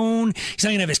his phone. He's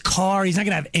not gonna have his car. He's not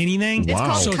gonna have anything. It's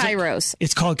called Kairos.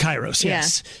 It's called Kairos.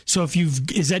 Yes. Yeah. So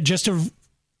is that just a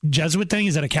Jesuit thing?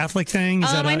 Is that a Catholic thing?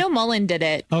 I know Mullen did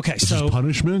it. Okay, is this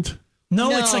punishment. No,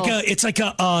 it's like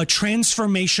a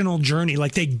transformational journey.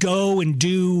 Like they go and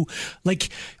do like.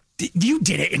 You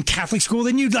did it in Catholic school,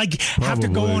 then you'd have to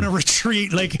go on a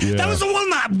retreat. That was the one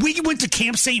that we went to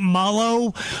Camp St.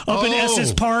 Malo up in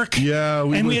Estes Park. Yeah,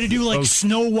 we had to do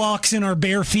snow walks in our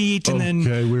bare feet, and then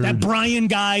that Brian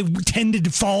guy tended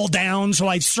to fall down, so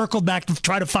I circled back to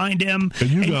try to find him. And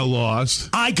you got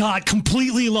lost. I got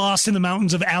completely lost in the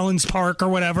mountains of Allen's Park or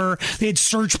whatever. They had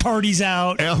search parties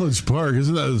out. Allen's Park,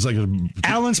 isn't that? It's like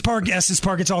Allen's Park, Estes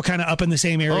Park. It's all kind of up in the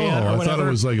same area. I thought it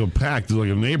was like a packed, like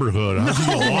a neighborhood. How did you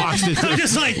get lost? I'm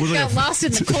just like, got lost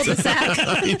in the cul-de-sac.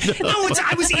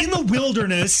 I was in the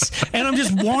wilderness and I'm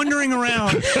just wandering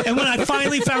around. And when I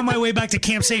finally found my way back to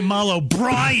Camp St. Malo,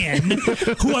 Brian,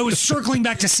 who I was circling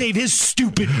back to save his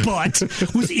stupid butt,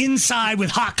 was inside with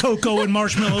hot cocoa and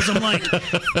marshmallows. I'm like,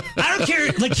 I don't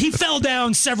care. Like, he fell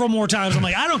down several more times. I'm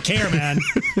like, I don't care, man.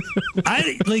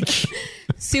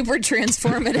 Super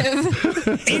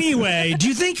transformative. Anyway, do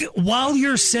you think while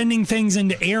you're sending things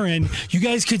into Aaron, you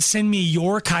guys could send me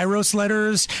your Kairos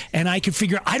letters and I could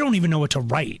figure, I don't even know what to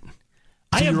write.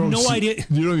 I have no idea.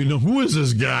 You don't even know who is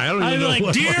this guy. I don't even know. I'm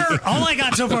like, dear, all I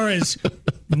got so far is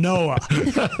Noah.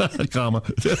 Comma.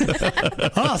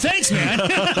 Oh, thanks, man.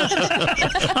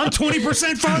 I'm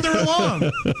 20% farther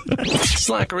along.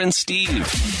 Slacker and Steve.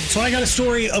 So I got a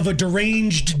story of a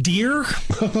deranged deer,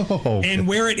 and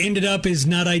where it ended up is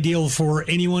not ideal for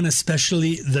anyone,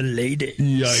 especially the ladies.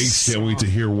 Yikes. Can't wait to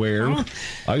hear where.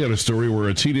 I got a story where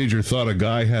a teenager thought a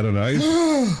guy had a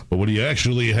knife, but what he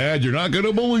actually had, you're not going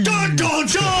to believe. Dun, dun, dun!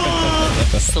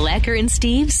 Slacker and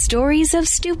Steve's stories of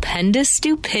stupendous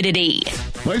stupidity.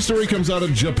 My story comes out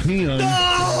of Japan.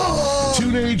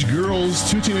 Two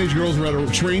teenage girls were at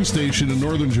a train station in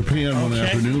northern Japan one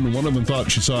afternoon, and one of them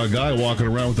thought she saw a guy walking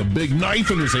around with a big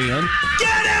knife in his hand.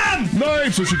 Get him!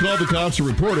 Knife! So she called the cops to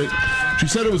report it. She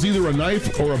said it was either a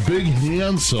knife or a big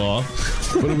handsaw,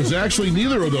 but it was actually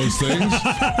neither of those things.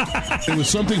 It was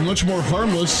something much more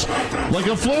harmless, like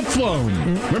a flip phone.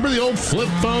 Remember the old flip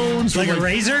phones? Like a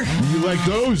razor? You like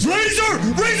those? Razor!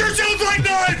 Razor sounds like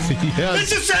knife! Yes.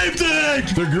 It's the same thing!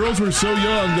 The girls were so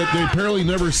young that they apparently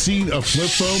never seen a flip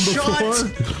phone before.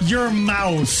 Shut your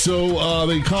mouth. So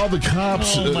they called the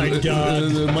cops. Oh, my God.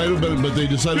 It might have been, but they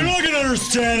decided... You're not going to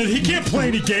understand it. He can't play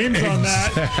any games on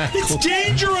that. It's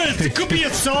dangerous. It could be a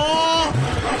saw.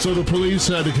 So the police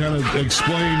had to kind of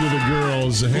explain to the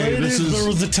girls, hey, there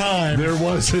was a time. There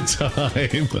was a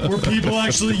time. Where people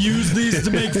actually used these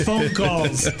to make phone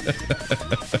calls.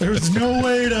 There's no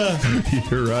way to...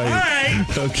 You're right. All right.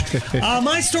 Okay.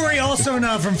 My story also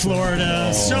not from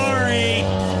Florida. Sorry.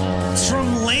 It's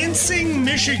from Lansing,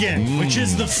 Michigan, which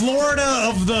is the Florida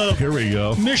of the Here we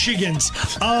go. Michigans.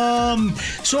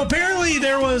 So apparently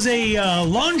there was a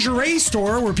lingerie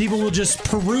store where people were just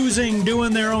perusing,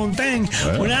 doing their own thing.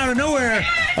 When out of nowhere,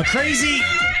 a crazy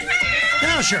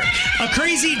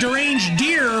deranged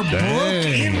deer broke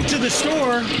into the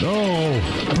store. No.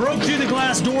 Broke through the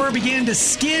glass door, began to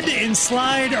skid and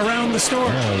slide around the store.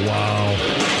 Oh, wow.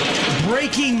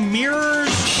 Breaking mirrors,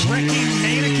 wrecking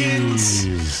mannequins.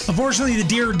 Unfortunately, the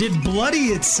deer did bloody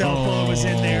itself while it was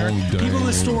in there. People in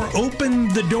the store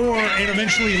opened the door and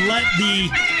eventually let the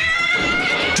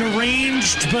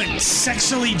deranged but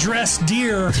sexually dressed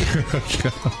deer.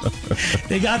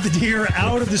 They got the deer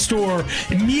out of the store.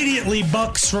 Immediately,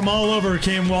 bucks from all over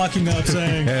came walking up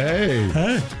saying,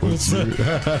 Hey. What's that?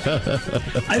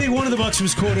 I think one of the bucks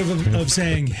was quoted of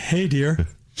saying, hey, dear.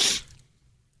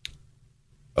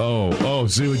 Oh,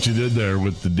 see what you did there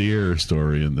with the deer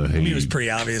story and the hey. It was pretty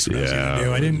obvious what I was going to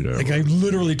do. I didn't, I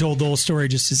literally told the whole story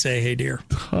just to say, hey, dear.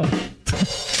 All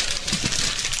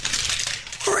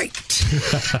right.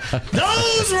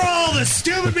 Those were all the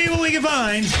stupid people we could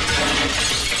find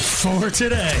for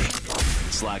today.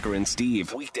 Slacker and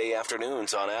Steve, weekday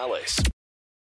afternoons on Alice.